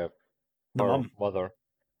by The her mum. mother.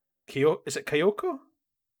 Is it Kyoko?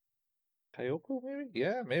 Kyoko, maybe?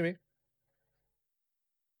 Yeah, maybe.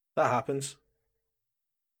 That happens.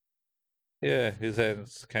 Yeah, who then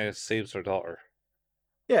kind of saves her daughter.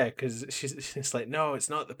 Yeah, because she's like, no, it's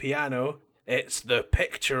not the piano. It's the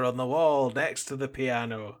picture on the wall next to the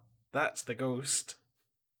piano. That's the ghost.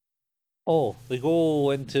 Oh, they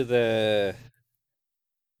go into the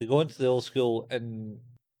old school in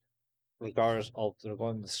regards of they're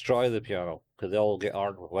going to destroy the piano because they all get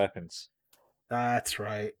armed with weapons. That's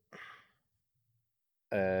right.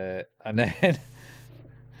 And then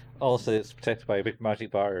also it's protected by a big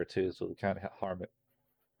magic barrier too, so they can't harm it.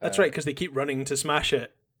 That's right, because they keep running to smash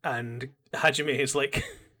it, and Hajime is like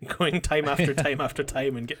going time after time after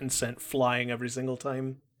time and getting sent flying every single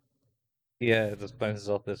time. Yeah, it just bounces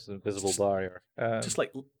off this invisible barrier. Just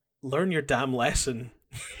like, learn your damn lesson.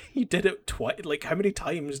 You did it twice. Like, how many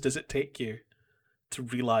times does it take you to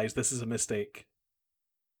realize this is a mistake?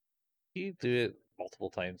 You do it multiple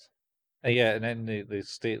times. Yeah, and then they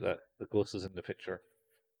state that the ghost is in the picture.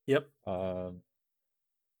 Yep.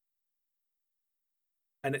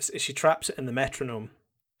 And she traps it in the metronome.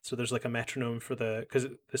 So there's like a metronome for because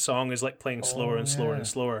the song is like playing slower and slower and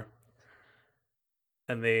slower.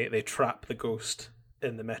 And they trap the ghost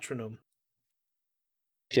in the metronome.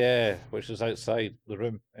 Yeah, which is outside the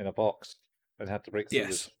room in a box and had to break through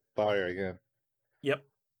this barrier again. Yep.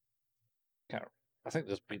 I think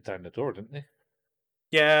they just beat down the door, didn't they?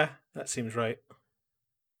 Yeah, that seems right.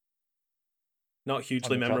 Not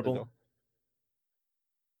hugely memorable.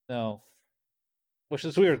 No. Which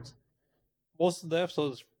is weird. Most of the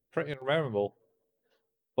episodes pretty memorable.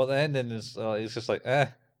 But the ending is it's just like,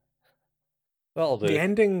 that'll do. The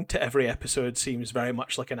ending to every episode seems very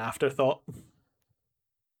much like an afterthought.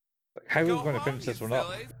 How are we going to finish this one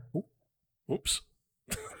up? Oops.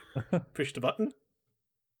 Pushed a button.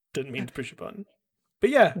 Didn't mean to push a button. But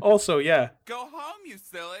yeah, also, yeah. Go home, you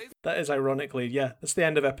sillies. That is ironically, yeah, that's the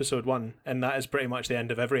end of episode 1, and that is pretty much the end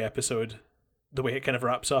of every episode. The way it kind of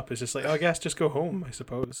wraps up is just like, oh, I guess just go home, I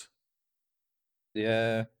suppose.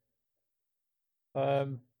 Yeah. But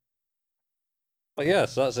yeah,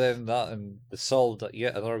 so that's that, and they solved that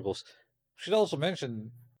yet another ghost. We should also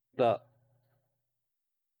mention that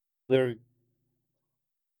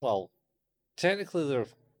technically they're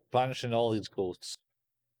banishing all these ghosts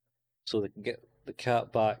so they can get the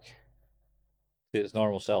cat back to its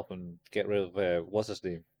normal self and get rid of what's his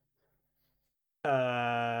name?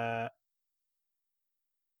 Uh,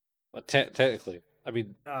 But technically, I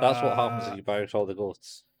mean, that's what happens if you banish all the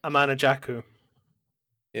ghosts. Amana Jaku.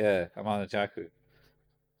 Yeah, Amana Jaku.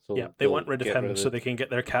 So yeah, they want rid of him so they can get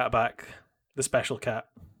their cat back, the special cat.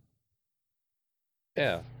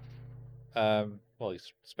 Yeah. But well,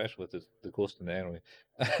 especially with the ghost in it anyway.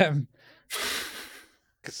 Um,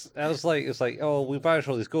 'cause I was like, it's like, oh, we banish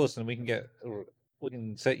all these ghosts and we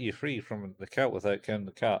can set you free from the cat without killing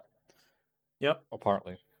the cat. Yep.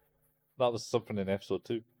 Apparently, that was something in episode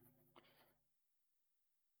 2.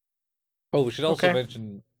 Oh, we should also Okay.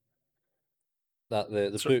 mention that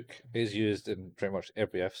the So- book is used in pretty much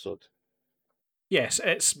every episode. Yes,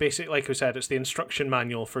 it's basically, like we said, it's the instruction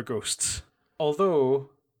manual for ghosts.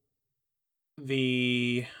 Although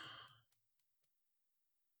the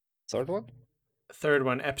Third one? third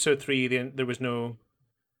one, episode 3, there was no.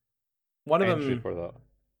 One of Entry them for that.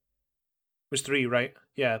 was 3, right?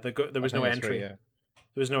 Yeah, there was I no think that's entry. right, yeah.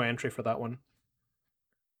 There was no entry for that one.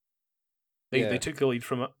 They Yeah. took the lead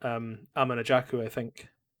from Amon Ajaku, I think,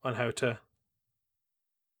 on how to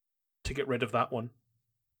get rid of that one.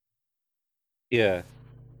 Yeah.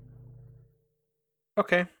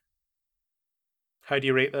 Okay. How do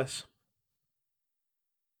you rate this?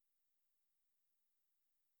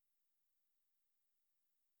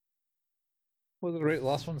 What was the rate?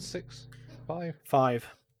 Last one? 6? 5?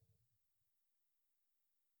 5.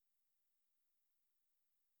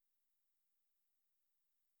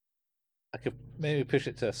 I could maybe push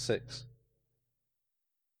it to a 6.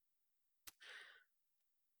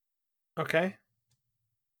 Okay.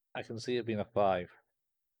 I can see it being a 5,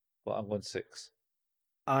 but I'm going 6.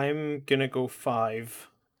 I'm gonna go 5.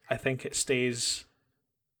 I think it stays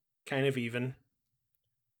kind of even,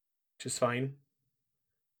 which is fine.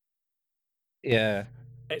 Yeah.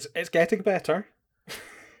 It's getting better.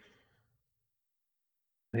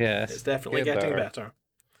 Yes. It's definitely getting better.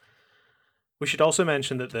 We should also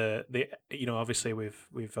mention that the obviously we've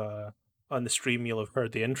on the stream you'll have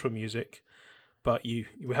heard the intro music, but we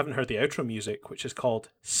haven't heard the outro music, which is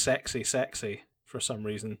called Sexy Sexy for some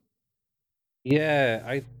reason.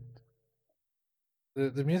 Yeah,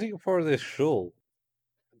 the music for this show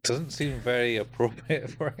doesn't seem very appropriate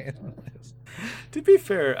for it. To be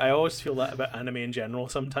fair, I always feel that about anime in general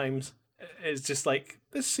sometimes. It's just like,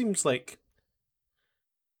 this seems like,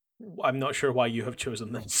 I'm not sure why you have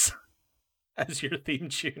chosen this as your theme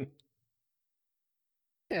tune.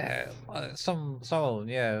 Yeah, some of them,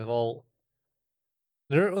 yeah. Well,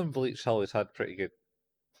 Naruto and Bleach always had pretty good.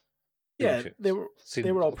 theme Yeah, tunes. they were Seemed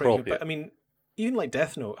all pretty good, appropriate. but I mean, even like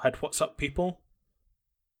Death Note had What's Up People,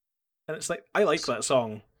 and it's like, I like that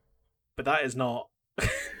song, but that is not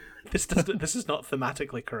this is not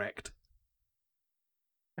thematically correct.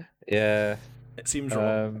 Yeah. It seems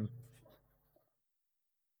wrong.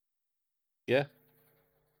 Yeah.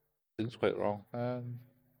 Seems quite wrong.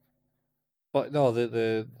 But no,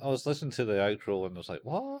 the I was listening to the outro and I was like,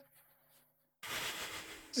 what?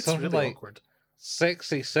 It's something really like- awkward.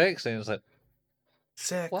 Sexy, sexy. And it's like,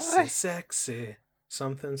 Sexy, Why? sexy,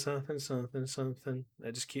 something, something, something, something. I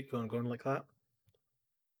just keep going like that.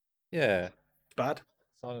 yeah, It's bad.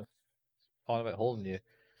 it's on about holding you.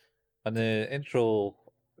 And the intro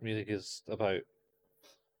music is about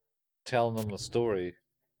telling them the story.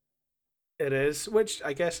 It is, which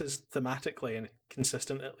I guess is thematically and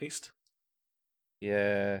consistent at least.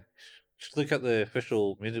 Yeah. Should look at the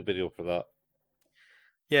official music video for that.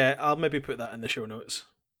 Yeah, I'll maybe put that in the show notes.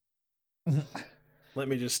 Let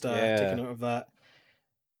me just take Yeah. a note of that.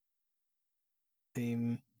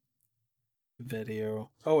 Theme video.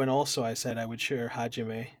 Oh, and also I said I would share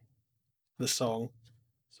Hajime, the song.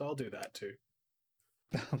 So I'll do that too.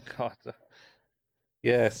 Oh god.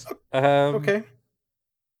 Yes. Okay.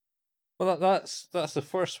 Well, that's the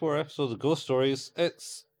first 4 episodes of Ghost Stories.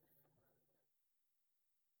 It's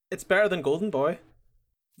It's better than Golden Boy.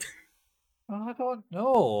 I don't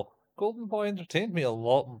know. Golden Boy entertained me a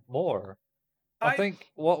lot more. I think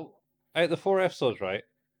what out of the 4 episodes, right?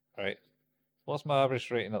 Right. What's my average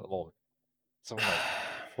rating at the moment? Something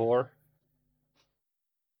like 4.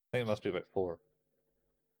 I think it must be about 4.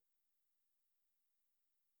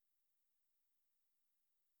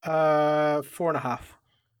 4.5.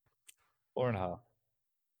 4.5.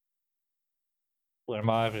 Where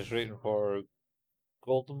my average rating for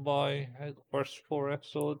Golden Boy out of the first 4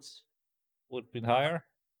 episodes would have been higher.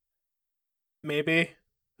 Maybe.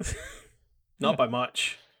 Not by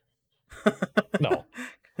much. No.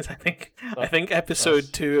 'Cause I think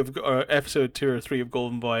episode 2 or episode 2 or 3 of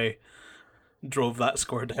Golden Boy drove that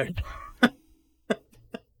score down.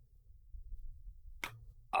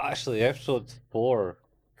 Actually, episode 4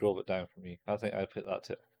 drove it down for me. I think I'd put that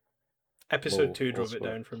to. Episode Low- 2 low drove it score.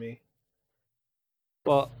 down for me.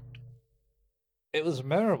 But it was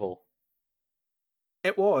memorable.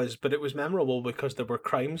 It was, but it was memorable because there were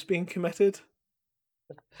crimes being committed.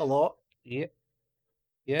 A lot. Yeah.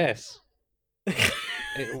 Yes. It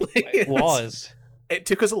It's- was. it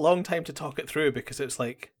took us a long time to talk it through because it's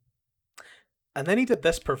like, and then he did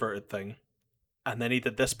this perverted thing, and then he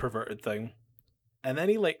did this perverted thing, and then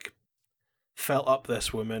he like felt up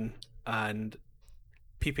this woman and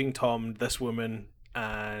peeping Tom this woman,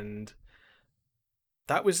 and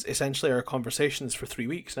that was essentially our conversations for 3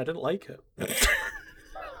 weeks, and I didn't like it.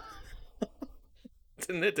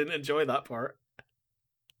 didn't enjoy that part.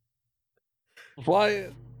 Why?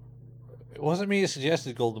 It wasn't me who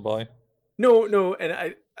suggested Golden Boy. No,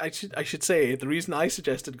 and I should say the reason I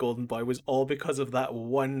suggested Golden Boy was all because of that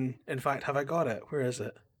one. In fact, have I got it? Where is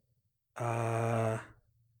it? Oh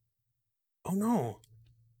no,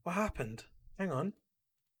 what happened? Hang on.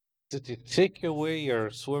 Did you take away your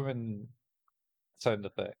swimming sound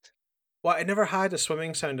effect? Well, I never had a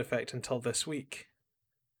swimming sound effect until this week.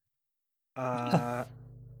 Have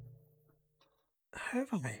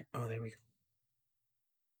I? Oh, there we go.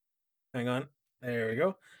 Hang on. There we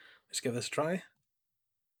go. Let's give this a try.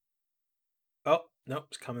 Oh, no,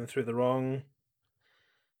 it's coming through the wrong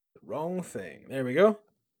thing. There we go.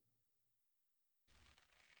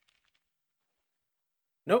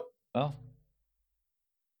 Nope. No.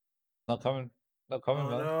 Not coming. Not coming,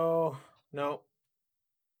 Oh, man. no.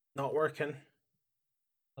 Not working.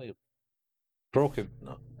 Broken.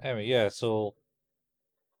 No. Anyway, yeah, so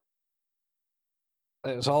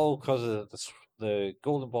it's all because of the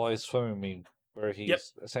Golden Boy swimming meme, where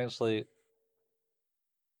he's essentially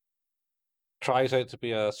tries out to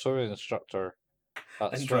be a swimming instructor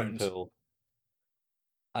at a And swimming drowns. pool,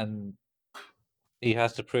 and he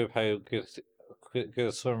has to prove how good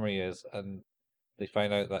a swimmer he is, and they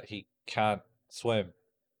find out that he can't swim.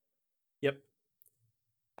 Yep.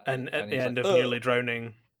 And at the he's end like, of "Ugh." nearly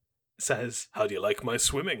drowning, says, "How do you like my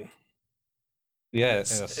swimming?" Yeah,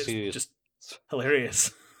 It's in a serious. just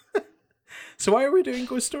hilarious. So why are we doing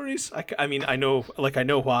ghost stories? I mean, I know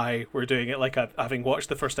why we're doing it. Like, having watched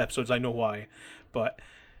the first episodes, I know why. But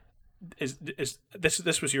is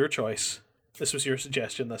this was your choice? This was your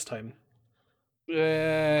suggestion this time.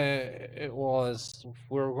 It was.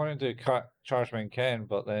 We were going to do Chargeman Ken,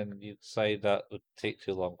 but then you decided that would take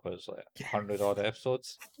too long because like 100 odd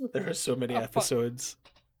episodes. There are so many Ah, fuck. episodes.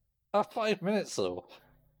 5 minutes though.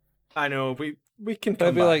 I know we can That'd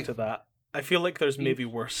come be back like- to that. I feel like there's maybe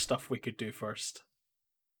worse stuff we could do first.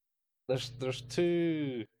 There's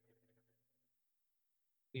two.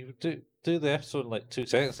 You do the episode in like 2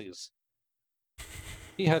 sentences.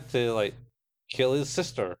 He had to like kill his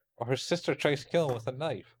sister, or his sister tries to kill him with a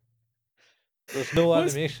knife. There's no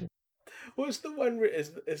What's- animation. What's the one where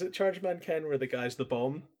is it Chargeman Ken where the guy's the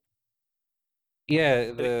bomb? Yeah,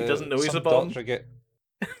 He doesn't know he's some a bomb? doctor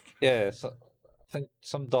yeah, so, I think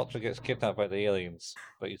some doctor gets kidnapped by the aliens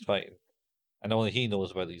that he's fighting, and only he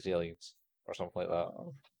knows about these aliens or something like that.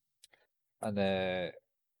 And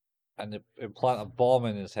they implant a bomb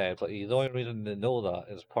in his head, but the only reason they know that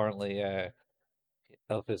is apparently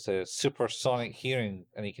of his supersonic hearing,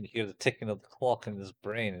 and he can hear the ticking of the clock in his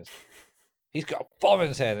brain. He's got a bomb in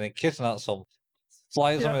his head, and he kidnaps him,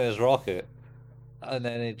 flies him in his rocket, and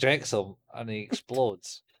then ejects him, and he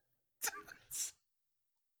explodes.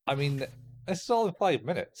 I mean, this is all in 5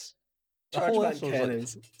 minutes. The whole Chargeman episode's Ken like-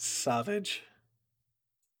 is savage.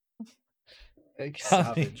 it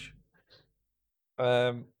can't be-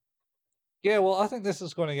 Savage. Yeah, well, I think this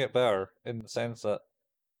is going to get better in the sense that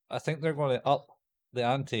I think they're going to up the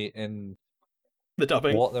ante in The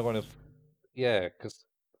dubbing. what they're going to. Yeah, because,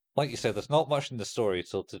 like you said, there's not much in the story,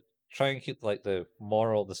 so to try and keep like the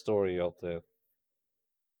moral of the story of the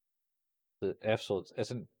episodes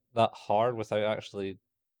isn't that hard without actually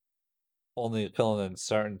only filling in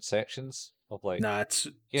certain sections of like. Nah, it's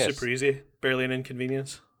Yes. super easy. Barely an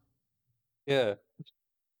inconvenience. Yeah.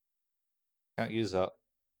 Can't use that.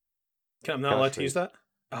 I'm not allowed to Catchphrase. use that?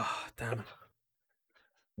 Ah, damn.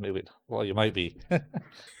 Maybe. Well, you might be.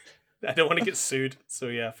 I don't want to get sued, so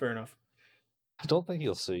yeah, fair enough. I don't think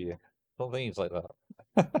he'll sue you. I don't think he's like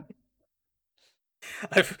that.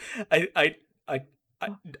 I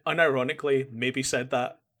unironically maybe said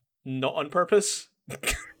that not on purpose,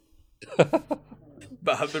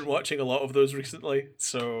 but have been watching a lot of those recently,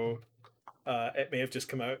 so it may have just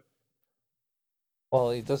come out.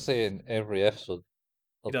 Well, he does say in every episode.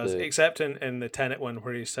 He Of does, the... except in the Tenet one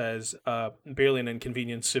where he says, barely an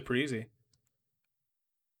inconvenience, super easy.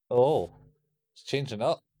 Oh, it's changing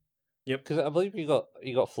up. Yep. Because I believe you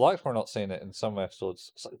got flagged for not saying it in some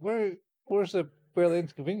episodes. It's like where's the barely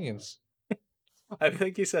inconvenience? I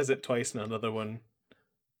think he says it twice in another one,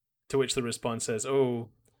 to which the response says, "Oh,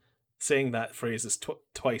 saying that phrase is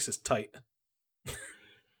twice as tight."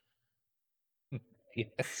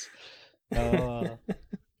 Yes. I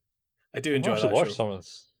do enjoy I should that watch show. some of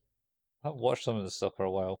this. I haven't watched some of this stuff for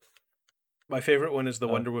a while. My favorite one is the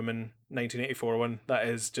Oh. Wonder Woman 1984 one. That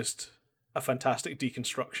is just a fantastic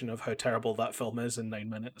deconstruction of how terrible that film is in 9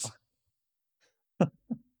 minutes.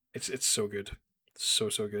 It's so good, so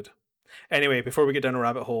good. Anyway, before we get down a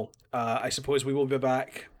rabbit hole, I suppose we will be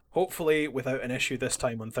back hopefully without an issue this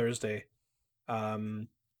time on Thursday.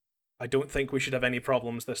 I don't think we should have any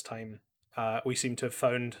problems this time. We seem to have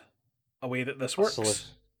found a way that this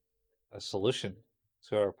works. A solution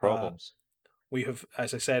to our problems. We have,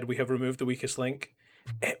 as I said, we have removed the weakest link.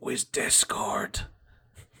 It was Discord.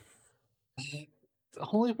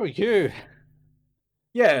 Only for you.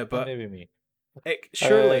 Yeah, but Maybe me.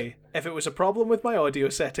 surely, if it was a problem with my audio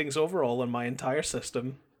settings overall on my entire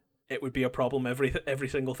system, it would be a problem every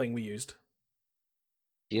single thing we used.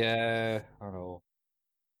 Yeah, I know.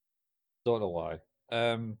 Don't know why.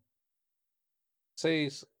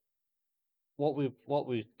 Says what we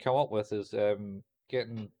come up with is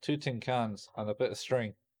getting 2 tin cans and a bit of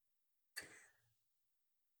string.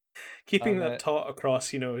 Keeping And, that taut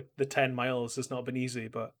across, the 10 miles has not been easy,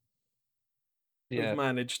 but Yeah, we've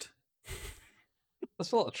managed.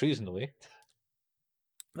 there's a lot of trees in the way.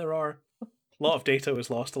 There are. A lot of data was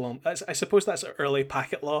lost along. I suppose that's early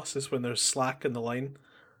packet loss, is when there's slack in the line.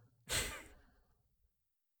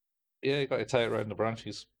 Yeah, you got to tie it around the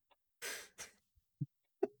branches.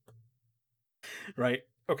 Right.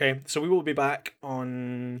 Okay, so we will be back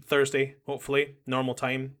on Thursday, hopefully, normal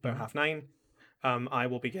time, about 9:30. I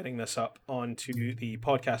will be getting this up onto the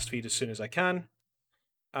podcast feed as soon as I can.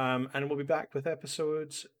 And we'll be back with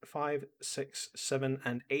episodes 5, 6, 7,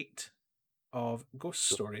 and 8 of Ghost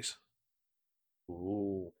Stories.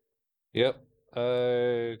 Ooh. Yep.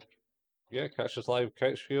 Yeah, catch us live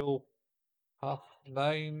Couch Fuel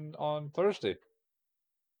 9:30 on Thursday.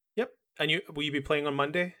 Yep. And will you be playing on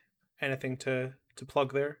Monday? Anything to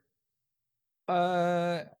plug there?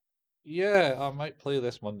 Yeah, I might play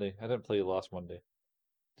this Monday. I didn't play last Monday.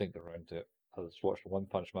 Think around it. I just watched One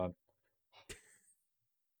Punch Man.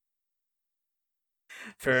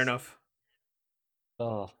 Fair enough.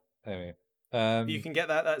 Oh, anyway. You can get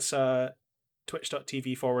that. That's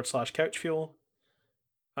twitch.tv/couchfuel.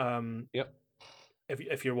 Yep.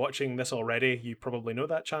 If you're watching this already, you probably know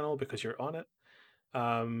that channel because you're on it.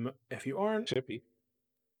 If you aren't, Should be.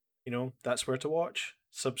 that's where to watch.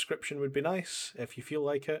 Subscription would be nice if you feel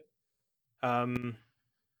like it.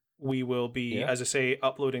 We will be, as I say,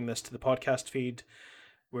 uploading this to the podcast feed.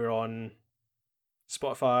 We're on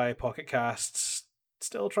Spotify, Pocket Casts,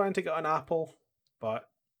 still trying to get on Apple, but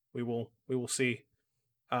we will see.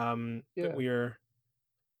 But we're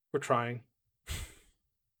trying.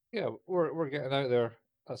 Yeah, we're getting out there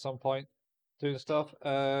at some point, doing stuff.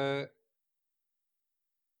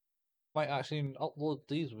 Might actually upload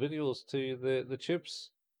these videos to the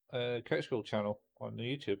Tubes Couch Fuel channel on the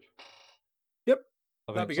YouTube. Yep,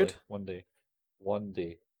 eventually, that'd be good. One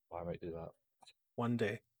day, I might do that. One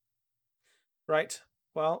day. Right.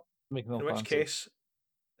 Well, in which case,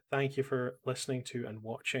 thank you for listening to and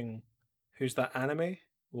watching Who's That Anime?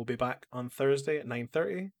 We'll be back on Thursday at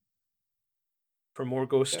 9:30 for more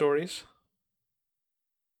ghost stories.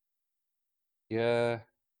 Yeah.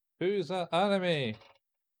 Who's That Anime?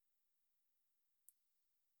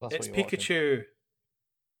 It's Pikachu.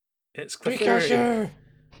 It's Pikachu!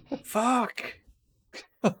 Fuck!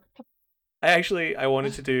 I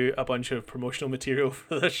wanted to do a bunch of promotional material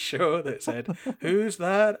for this show that said, "Who's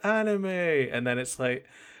that anime?" And then it's like,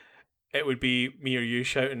 it would be me or you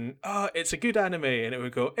shouting, "Oh, it's a good anime," and it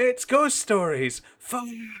would go, "It's Ghost Stories."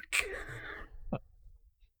 Fuck.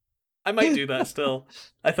 I might do that still.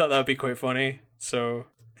 I thought that would be quite funny. So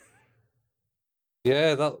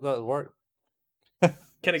yeah, that'll work.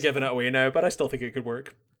 Kind of giving it away now, but I still think it could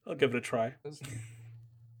work. I'll give it a try.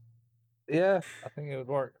 Yeah, I think it would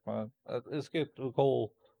work, man. It's good.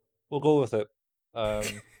 We'll go with it.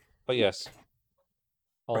 But yes,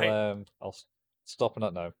 I'll stop on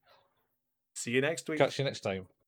that now. See you next week. Catch you next time.